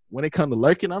said, like when it comes to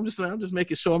lurking, I'm just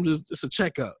making sure it's a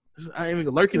checkup. I ain't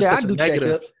even lurking. Yeah, such I do a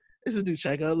negative. checkups. It's a do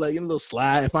checkup, like a little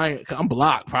slide. If I'm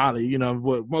blocked, probably,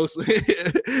 but most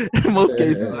in most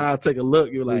cases, I'll take a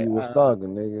look. You're like, you was stalking,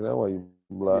 nigga. That's why you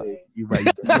blocked. You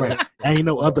right. Ain't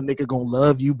no other nigga gonna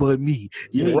love you but me.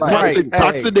 Right.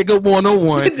 Toxic nigga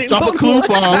 101. Drop a clue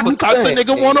bomb for toxic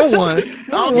nigga 101.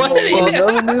 I don't give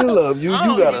another nigga love you.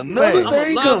 You got another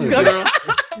thing coming, girl.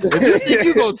 If you think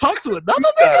you gonna talk to another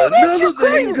nigga, another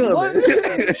thing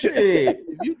coming. Shit.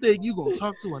 If you think you gonna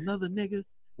talk to another nigga,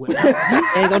 he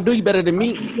ain't gonna do you better than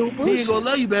me. He ain't gonna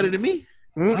love you better than me.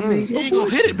 I mean, he ain't gonna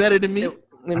hit it better than me.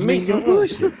 I mean, your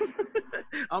bushes.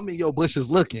 I mean, your bushes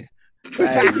looking.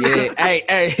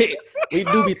 Hey, we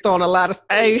do be throwing a lot of.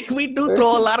 Hey, we do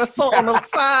throw a lot of salt on the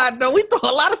side, though. We throw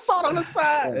a lot of salt on the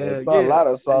side. A lot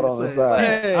of salt on the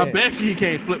side. I bet she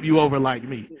can't flip you over like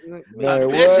me. Man, I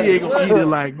bet she ain't gonna eat it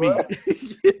like me.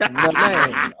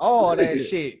 Man, all that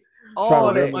shit.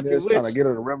 Trying to get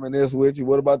her to reminisce with you.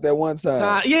 What about that one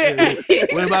time? Yeah.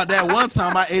 What about that one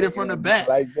time I ate it from the back?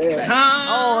 Like that.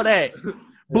 All that.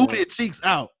 Booty cheeks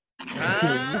out.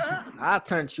 I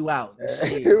turned you out.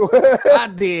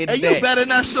 I did. Hey, you better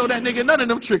not show that nigga none of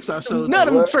them tricks I showed. None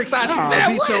of them tricks I showed.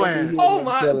 Beat your ass. Oh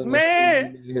my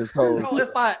man! If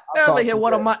I ever hear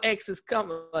one of my exes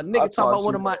come, a nigga talk about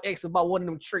one of my exes about one of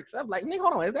them tricks, I'm like, nigga,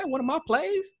 hold on, is that one of my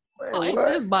plays? Ain't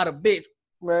this about a bitch?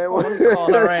 Man, let me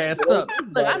call her ass up.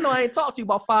 Look, I know I ain't talked to you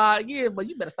about 5 years, but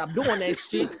you better stop doing that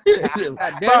shit.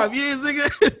 5 years, nigga.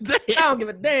 I don't give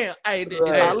a damn. Hey,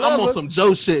 I'm on some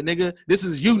Joe shit, nigga. This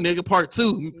is you, nigga, part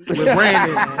 2 with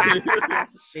Brandon.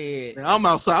 Shit. I'm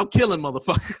outside. I'm killing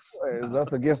motherfuckers.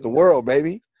 That's against the world,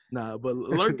 baby. Nah, but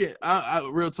lurking. I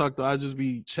real talk though. I just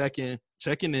be checking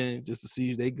in just to see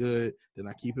if they good. Then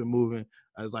I keep it moving.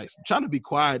 I was like trying to be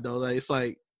quiet though. Like it's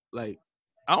like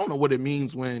I don't know what it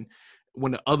means when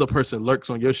the other person lurks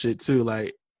on your shit too.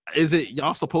 Like, is it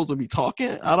y'all supposed to be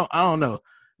talking? I don't know.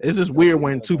 It's just weird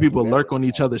when 2 people lurk on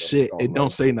each other's shit and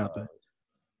don't say nothing.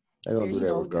 They gonna do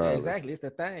that regardless. Exactly, it's the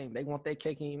thing. They want their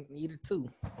cake and eat it too.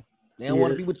 They don't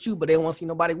want to be with you, but they don't want to see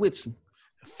nobody with you.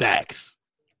 Facts.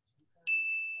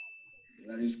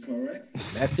 That is correct.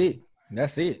 That's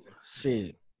it.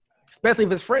 Shit. Especially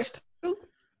if it's fresh too.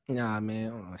 Nah,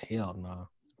 man. Oh, hell no.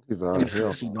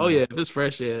 Oh yeah, if it's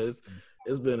fresh, yeah,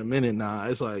 it's been a minute now.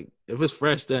 It's like if it's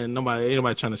fresh, then ain't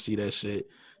nobody trying to see that shit.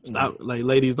 Stop, like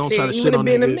ladies, don't try to shit on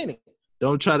niggas.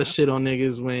 Don't try to shit on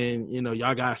niggas when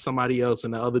y'all got somebody else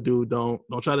and the other dude don't.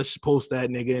 Don't try to post that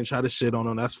nigga and try to shit on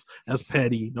him. That's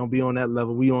petty. Don't be on that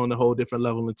level. We on a whole different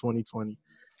level in 2020,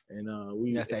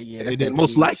 and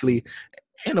most likely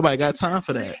ain't nobody got time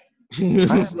for that.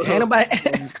 Ain't nobody.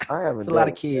 It's a lot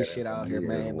of kids shit out here,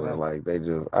 man. Like they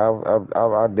just,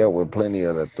 I dealt with plenty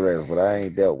of the threats, but I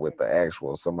ain't dealt with the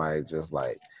actual somebody just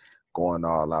like going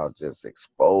all out, just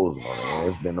exposing on it.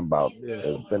 It's been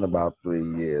about 3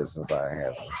 years since I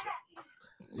had some shit.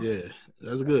 Yeah,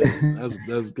 that's good.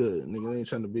 That's good. Nigga ain't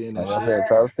trying to be in that shit. I said,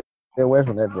 try to stay away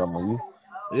from that drama.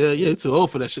 Yeah, too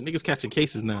old for that shit. Niggas catching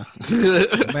cases now.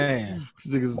 Man,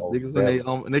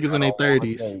 niggas in their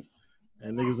 30s.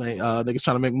 And niggas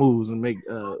trying to make moves and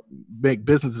make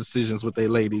business decisions with their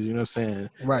ladies. You know what I'm saying?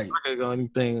 Right. I got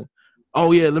anything.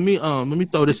 Oh yeah, let me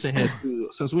throw this in here too.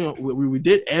 Since we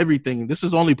did everything, this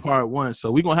is only part one,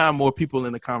 so we're gonna have more people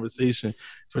in the conversation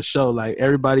for sure. Like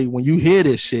everybody, when you hear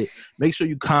this shit, make sure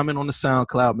you comment on the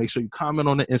SoundCloud, make sure you comment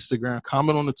on the Instagram,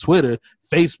 comment on the Twitter,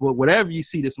 Facebook, whatever you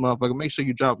see this motherfucker. Make sure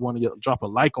you drop a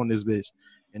like on this bitch.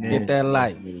 And then, hit that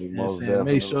like.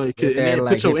 Make sure you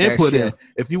put your input in.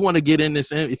 If you want to get in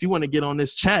this, if you want to get on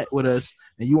this chat with us,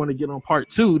 and you want to get on part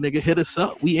 2, nigga, hit us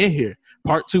up. We in here.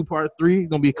 Part 2, part 3,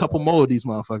 gonna be a couple more of these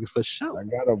motherfuckers for sure. I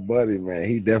got a buddy, man.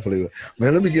 He definitely,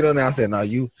 man. Let me get on there. I said, no,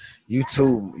 you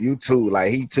too.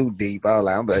 Like he too deep. I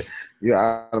was like,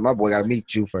 my boy got to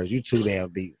meet you first. You too damn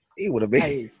deep. He would have been.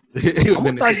 Hey,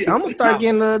 I'm gonna start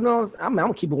getting I'm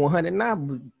gonna keep it 100 now,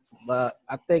 but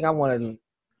I think I want to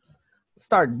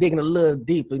start digging a little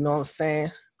deeper, you know what I'm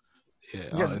saying?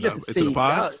 Yeah, just to see. The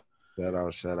pods.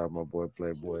 Shout out my boy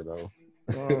Playboy though.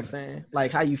 You know what I'm saying?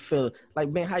 Like how you feel,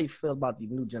 like Ben, how you feel about the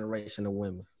new generation of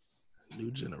women? New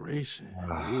generation.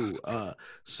 I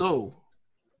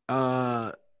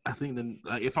think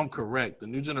if I'm correct, the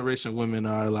new generation of women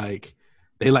are like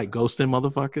they like ghosting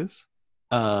motherfuckers.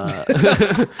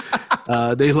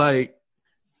 They like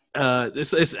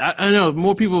I know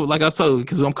more people, like I told,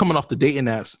 because I'm coming off the dating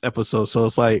apps episode, so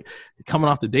it's like coming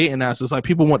off the dating apps, it's like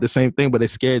people want the same thing, but they're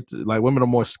scared like women are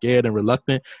more scared and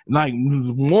reluctant. Like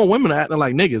more women are acting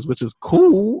like niggas, which is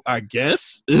cool, I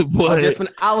guess.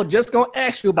 But I was just gonna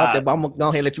ask you about that, but I'm gonna go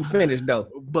ahead and let you finish though.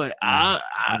 But I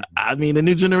mean, the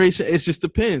new generation, it just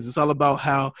depends. It's all about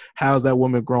how's that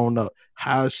woman grown up,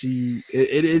 how she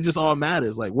it just all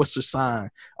matters. Like what's her sign?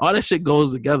 All that shit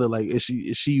goes together. Like is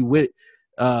she with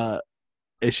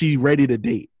is she ready to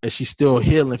date? Is she still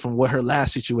healing from what her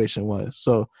last situation was?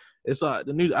 So it's the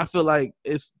new. I feel like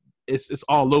it's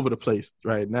all over the place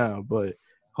right now, but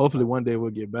hopefully one day we'll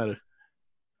get better.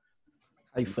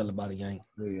 How you feel about it, Yang?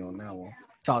 Really on that one.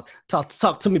 Talk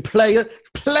to me, player.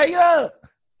 Talk to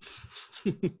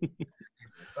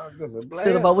me, player.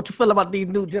 Feel about what you feel about these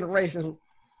new generations.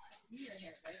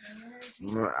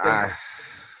 I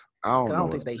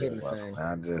don't think they hitting the same.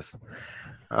 I just.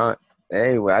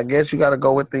 Anyway, I guess you got to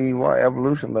go with the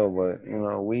evolution, though. But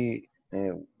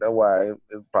and that's why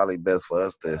it's probably best for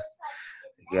us to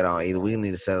get on. Either we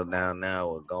need to settle down now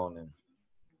or going in,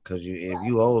 because if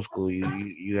you old school,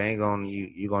 you ain't gonna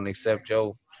you gonna accept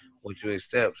what you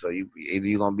accept. So either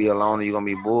you gonna be alone or you gonna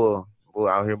be bull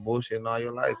out here bullshitting all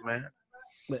your life, man.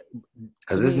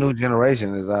 Because this new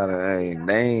generation is out of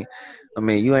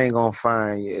you ain't gonna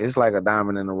find. It's like a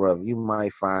diamond in the rough. You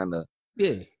might find a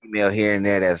female here and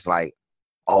there that's like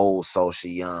old, so she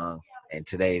young in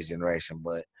today's generation,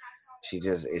 but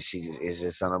it's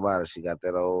just something about her. She got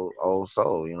that old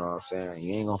soul, you know what I'm saying?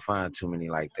 You ain't gonna find too many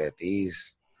like that.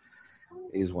 These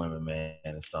women, man,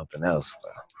 is something else,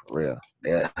 bro. For real.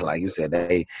 Like you said,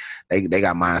 they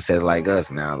got mindsets like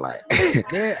us now. Like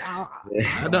I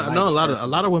know a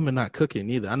lot of women not cooking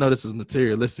either. I know this is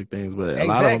materialistic things, but a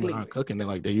lot of women aren't cooking it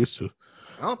like they used to.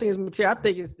 I don't think it's material. I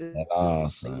think it's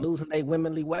they losing their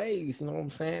womanly ways. You know what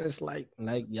I'm saying? It's like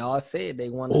y'all said, they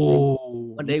want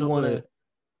to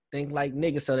think like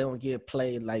niggas, so they don't get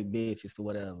played like bitches or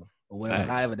whatever,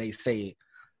 however they say it.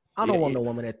 I don't want no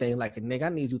woman that think like a nigga. I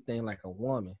need you to think like a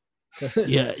woman.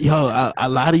 A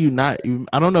lot of you I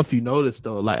don't know if you noticed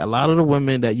though, like a lot of the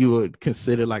women that you would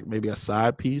consider like maybe a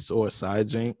side piece or a side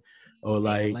jank or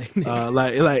like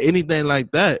anything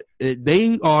like that,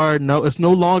 it's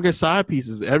no longer side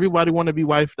pieces. Everybody want to be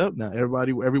wifed up now.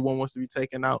 Everyone wants to be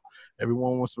taken out.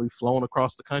 Everyone wants to be flown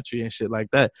across the country and shit like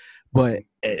that. But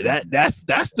that's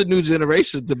the new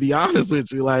generation, to be honest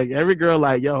with you. Like every girl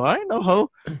like, yo, I ain't no hoe.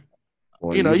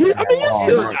 Well, you know, better I mean, have you a home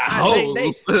still life. got They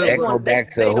hoes. That go want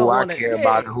back to they who don't I want care to.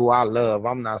 about, Yeah. who I love.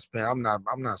 I'm not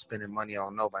spending money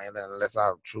on nobody unless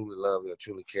I truly love you or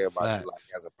truly care about you, like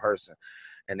Facts. as a person.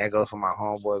 And that goes for my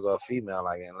homeboys or female,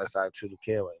 like unless I truly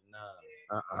care. Like,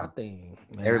 nah, I think,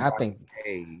 man. everybody.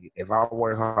 Hey, if I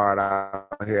work hard out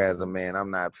here as a man, I'm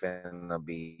not finna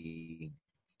be.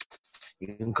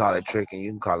 You can call it tricking.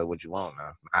 You can call it what you want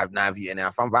now.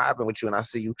 If I'm vibing with you and I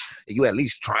see you at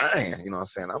least trying. You know what I'm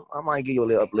saying? I might give you a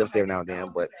little uplift every now and then,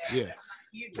 but Yeah.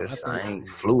 I ain't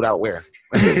flued out where.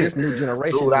 This new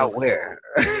generation Flued out where.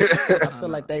 I feel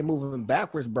like they moving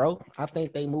backwards, bro. I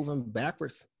think they moving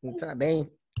backwards.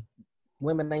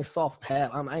 Women ain't soft. I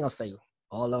ain't gonna say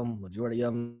all of them. Majority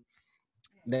of them.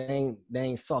 They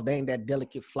ain't soft. They ain't that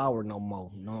delicate flower no more.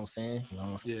 You know what I'm saying?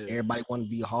 Yeah. Everybody want to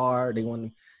be hard. They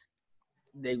want.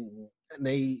 They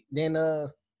then I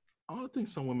don't think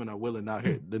some women are willing out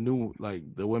here. The new, like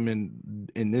the women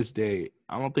in this day,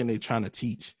 I don't think they trying to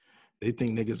teach. They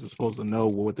think niggas are supposed to know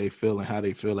what they feel and how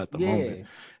they feel at the moment.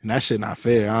 And that shit not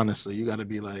fair, honestly. You gotta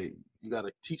be like, you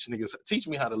gotta teach niggas, teach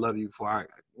me how to love you before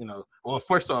well,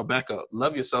 first off, back up.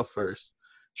 Love yourself first.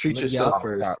 Treat yourself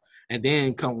first. And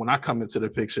then when I come into the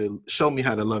picture, show me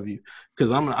how to love you. Cause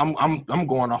I'm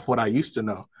going off what I used to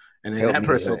know. And then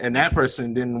that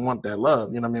person didn't want that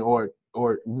love, you know what I mean?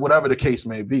 Or whatever the case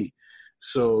may be.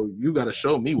 So you got to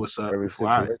show me what's up. Every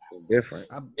situation is different.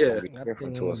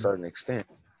 Different to a certain extent.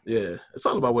 Yeah, it's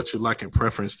all about what you like and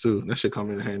preference too. That should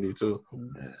come in handy too.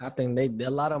 I think a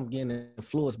lot of them getting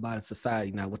influenced by the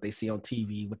society now. What they see on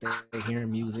TV, what they hear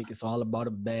in music, it's all about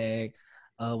a bag.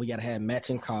 We gotta have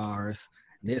matching cars.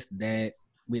 This, that.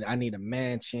 I need a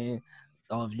mansion.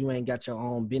 Oh, if you ain't got your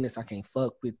own business, I can't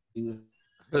fuck with you.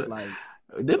 It's like.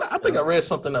 I think I read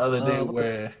something the other day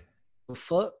where the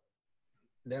fuck.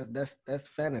 That's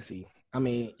fantasy. I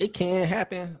mean, it can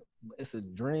happen, but it's a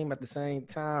dream at the same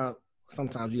time.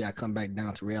 Sometimes you gotta come back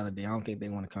down to reality. I don't think they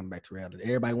want to come back to reality.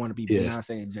 Everybody want to be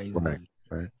Beyonce and Jay-Z.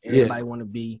 Right. Everybody want to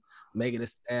be Megan Thee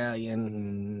Stallion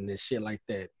and shit like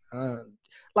that.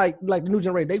 Like the new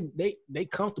generation, they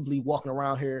comfortably walking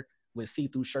around here with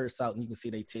see-through shirts out, and you can see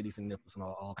their titties and nipples and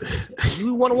all.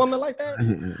 You want a woman like that?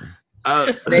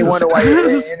 They wonder why,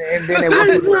 and then they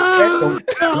want you to respect them.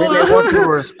 And then they want you to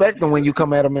respect them when you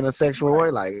come at them in a sexual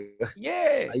way. Like,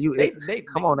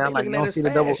 come on now, like you don't see the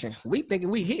double. We thinking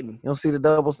we hitting. You don't see the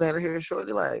double standard here,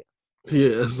 shorty. Like,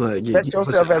 it's like respect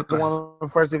yourself as a woman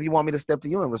first. If you want me to step to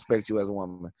you and respect you as a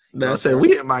woman. I said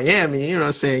we in Miami. You know what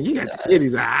I'm saying? You got the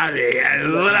titties out there.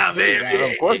 What up,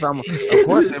 baby? Of course,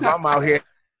 if I'm out here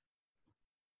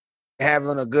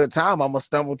having a good time, I'm gonna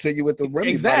stumble to you with the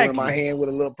Remy bottle in my hand with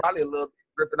probably a little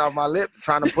dripping off my lip,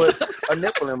 trying to put a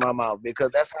nipple in my mouth because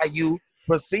that's how you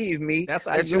perceive me. That's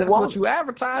what you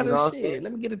advertise and shit.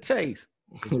 Let me get a taste.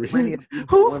 There's plenty of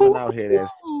women out here that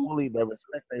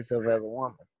respect themselves as a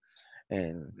woman,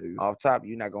 and off top,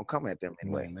 you're not gonna come at them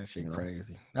anyway. Man, that shit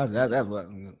crazy. That's what,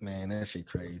 man. That shit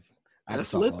crazy. I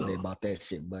just talk all day about that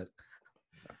shit, but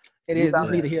it is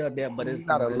neither here or there. But you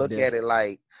gotta look at it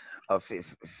like.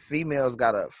 Females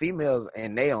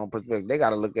in their own perspective, they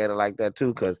gotta look at it like that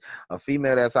too, because a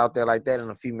female that's out there like that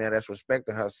and a female that's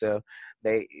respecting herself,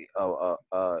 they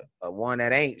one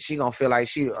that ain't, she gonna feel like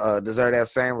she deserve that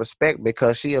same respect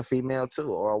because she a female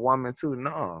too or a woman too.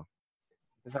 No,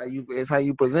 it's how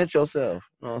you present yourself.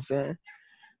 You know what I'm saying?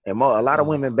 And a lot of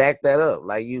women back that up.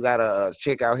 Like you got a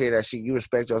chick out here that you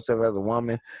respect yourself as a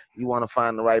woman. You want to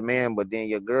find the right man, but then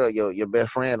your girl, your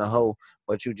best friend, a hoe,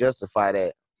 but you justify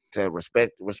that to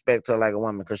respect her like a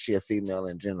woman because she a female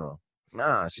in general.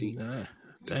 Damn.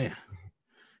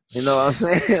 You know what I'm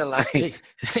saying? Like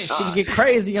she can get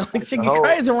crazy. She get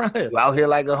crazy around here. You out here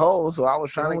like a hoe, so I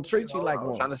was trying to treat you like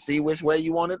one. Trying to see which way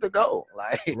you wanted to go.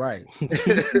 Like right.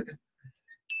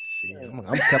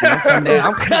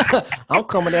 I'm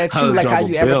coming at you like how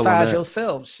you advertise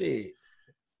yourself. Shit.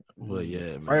 Well,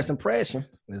 yeah. Man. First impression.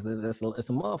 It's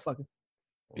a motherfucker.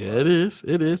 Yeah, it is.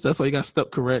 It is. That's why you got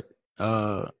stuck correct.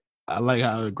 I like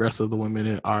how aggressive the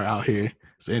women are out here.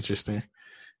 It's interesting.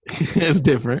 It's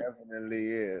different. It definitely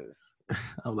is.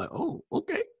 I'm like, oh,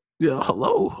 okay. Yeah,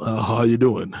 hello. How you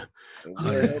doing?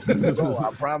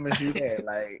 I promise you that.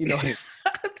 Like,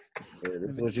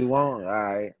 this is what you want. All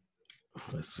right.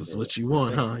 This is what you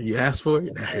want, huh? You asked for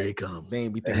it? Now here it comes. They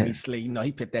ain't be thinking he slick.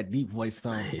 He put that deep voice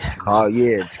on. Call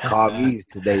me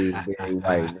today, baby.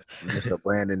 White. Mr.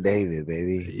 Brandon David,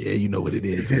 baby. Yeah, you know what it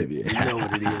is, baby. You know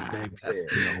what it is, baby.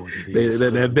 You know what it is.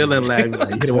 That villain laugh.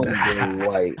 Like, you know what Barry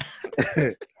White.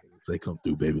 Say, come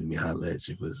through, baby. Let me holler at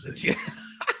you.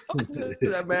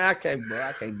 Man, I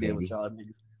can't deal with y'all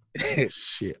niggas.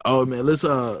 Shit. Oh man, let's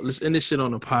end this shit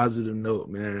on a positive note,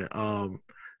 man.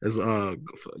 Let's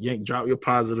Yank, drop your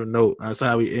positive note. That's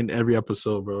how we end every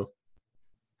episode, bro.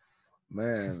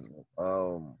 Man,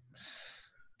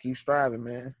 keep striving,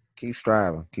 man. Keep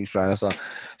striving. That's all.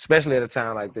 Especially at a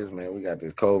time like this, man. We got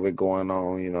this COVID going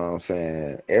on, you know what I'm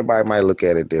saying? Everybody might look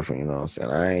at it different, you know what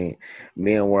I'm saying?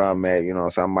 Me and where I'm at, you know,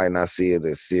 so I might not see it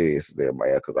as serious as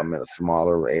everybody because I'm in a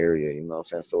smaller area, you know what I'm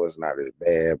saying? So it's not as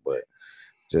bad, but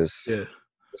just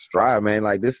strive, man.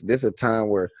 Like this a time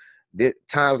where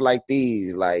times like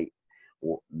these, like,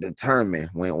 determine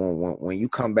when you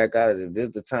come back out of it, this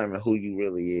determine who you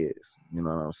really is. You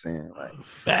know what I'm saying? Like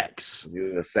facts.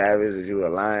 You a savage, is you a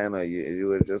lion, or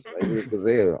you a just like you a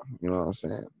gazelle? You know what I'm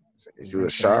saying? Is you a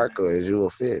shark or is you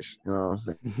a fish? You know what I'm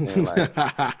saying? Like,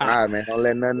 all right, man, don't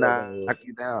let nothing knock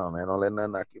you down, man. Don't let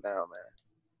nothing knock you down, man.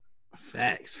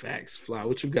 Facts. Fly,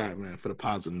 what you got, man, for the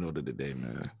positive note of the day,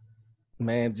 man?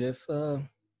 Man, just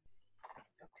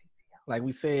like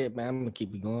we said, man, I'm gonna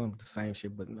keep you going with the same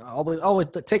shit, but always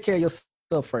take care of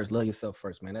yourself first. Love yourself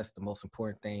first, man. That's the most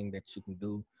important thing that you can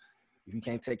do. If you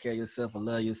can't take care of yourself or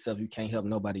love yourself, you can't help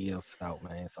nobody else out,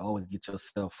 man. So always get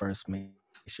yourself first, make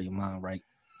sure your mind right,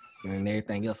 and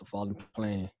everything else will fall into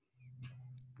plan.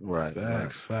 Right.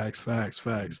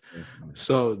 Facts.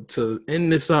 So to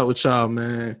end this out with y'all,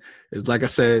 man, is like I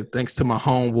said, thanks to my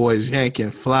homeboys Yank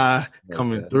and Fly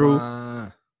coming through.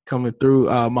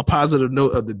 My positive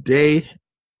note of the day: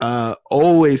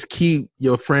 always keep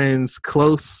your friends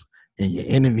close and your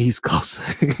enemies close.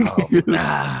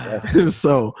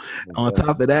 So on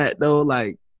top of that, though,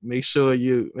 like make sure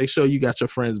you got your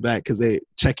friends back because they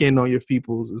check in on your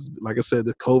peoples. It's, like I said,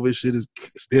 the COVID shit is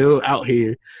still out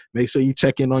here. Make sure you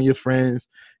check in on your friends.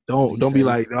 Don't be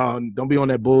like, don't be on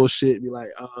that bullshit. Be like,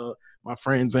 my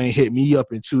friends ain't hit me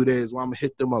up in 2 days. Well, I'm gonna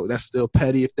hit them up. That's still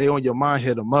petty. If they on your mind,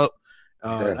 hit them up.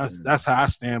 That's how I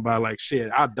stand by. Like, shit,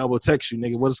 I'll double text you,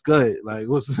 nigga. What's good? Like,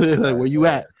 what's like, where you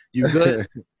at? You good?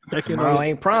 Tomorrow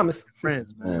ain't promised.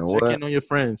 Friends, man. Check in on your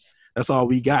friends. That's all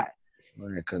we got.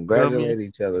 Man, congratulate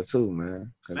each other too,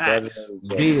 man. Congratulate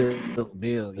each other.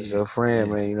 Bill, it's your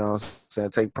friend, man. You know what I'm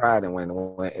saying? Take pride in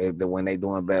when they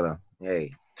doing better.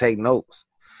 Hey, take notes.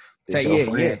 It's your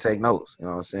friend. Take notes. You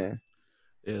know what I'm saying?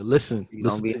 Yeah, listen. You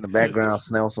don't be in the background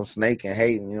smelling some snake and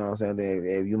hating. You know what I'm saying?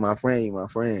 If you my friend, you my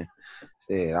friend.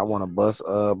 Shit, I want to bust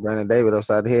Brandon David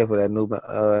upside the head for that new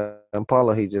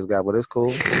Impala he just got, but it's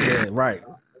cool. Yeah, right.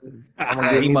 I'm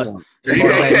gonna get me one.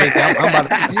 I'm about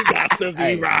to. You got to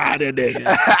be riding nigga.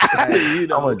 I'm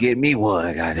gonna get me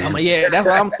one. Goddamn. That's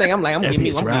what I'm saying. I'm gonna get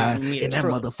me one. And that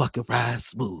motherfucker ride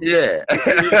smooth. Yeah.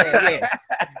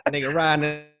 Nigga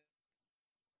riding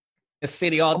the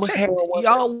city all day.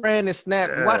 Y'all wearing the snap.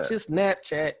 Watch his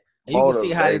Snapchat. And you can see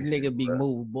how this nigga be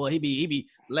moved, boy. He be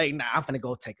late night. I'm finna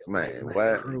go take a late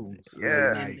night cruise.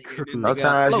 Yeah.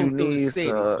 Sometimes you need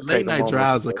to late night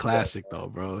drives are classic though,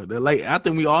 bro. I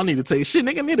think we all need to take shit.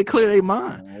 Nigga need to clear their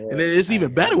mind. Yeah. And then it's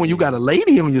even better when you got a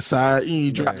lady on your side and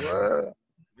you drive.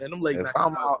 Man, them late night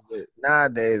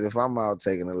nowadays, if I'm out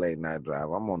taking a late night drive,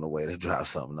 I'm on the way to drop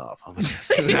something off. I'm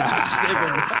just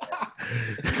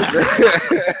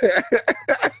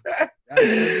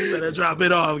better drop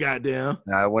it off, goddamn.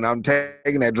 Now, when I'm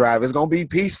taking that drive, it's gonna be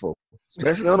peaceful,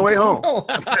 especially on the way home.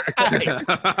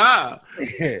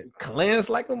 Cleanse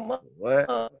like a mother.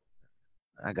 What?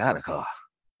 I got a car.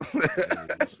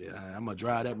 I'm gonna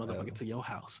drive that motherfucker to your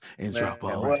house and drop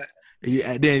off. What?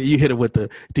 And then you hit it with the,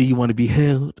 do you want to be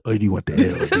held or do you want the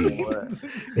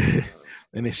LD?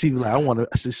 And then she was like, I want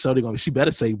to, she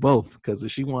better say both, because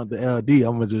if she wanted the LD,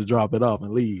 I'm going to just drop it off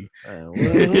and leave.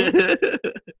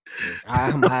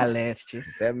 I'm holler at you.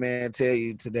 That man tell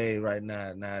you today, right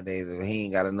now, nowadays, if he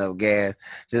ain't got enough gas,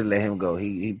 just let him go.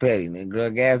 He petty.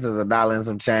 Girl, gas is $1 and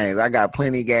some change. I got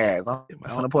plenty gas. I'm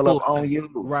gonna pull up on you.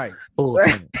 Right. Full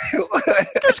tank.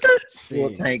 Full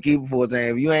tank. Keep a full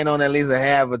tank. If you ain't on at least a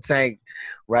half a tank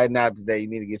right now today, you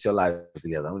need to get your life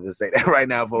together. I'm gonna just say that right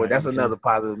now, boy. That's another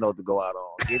positive note to go out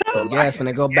on. Get your gas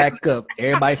finna go back up.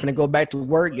 Everybody finna go back to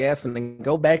work. Gas finna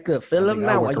go back up. Fill them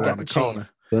now while you got the chance.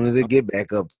 As soon as it get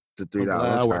back up to $3,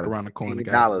 I walk around the corner.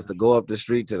 $8 to go up the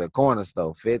street to the corner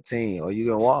store. 15, or you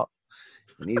gonna walk.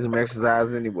 You need some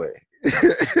exercise anyway.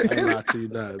 I lie to you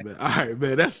not, man. All right,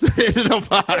 man. That's the end of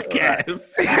the podcast. This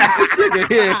nigga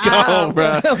here go,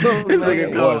 bro. This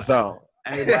nigga go.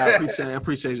 Hey, man, I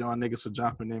appreciate y'all niggas for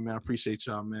dropping in, man. I appreciate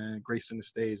y'all, man, gracing the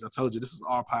stage. I told you, this is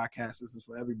our podcast. This is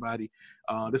for everybody.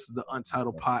 This is the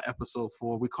Untitled Pod Ep.4.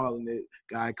 We're calling it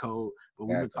Guy Code, but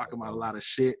we've been talking about a lot of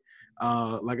shit.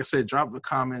 Like I said, drop the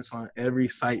comments on every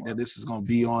site that this is going to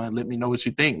be on. Let me know what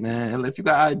you think, man. And if you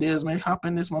got ideas, man, hop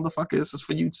in this motherfucker. This is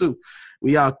for you, too.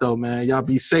 We out, though, man. Y'all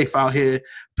be safe out here.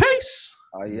 Peace.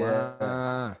 Oh,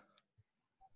 yeah.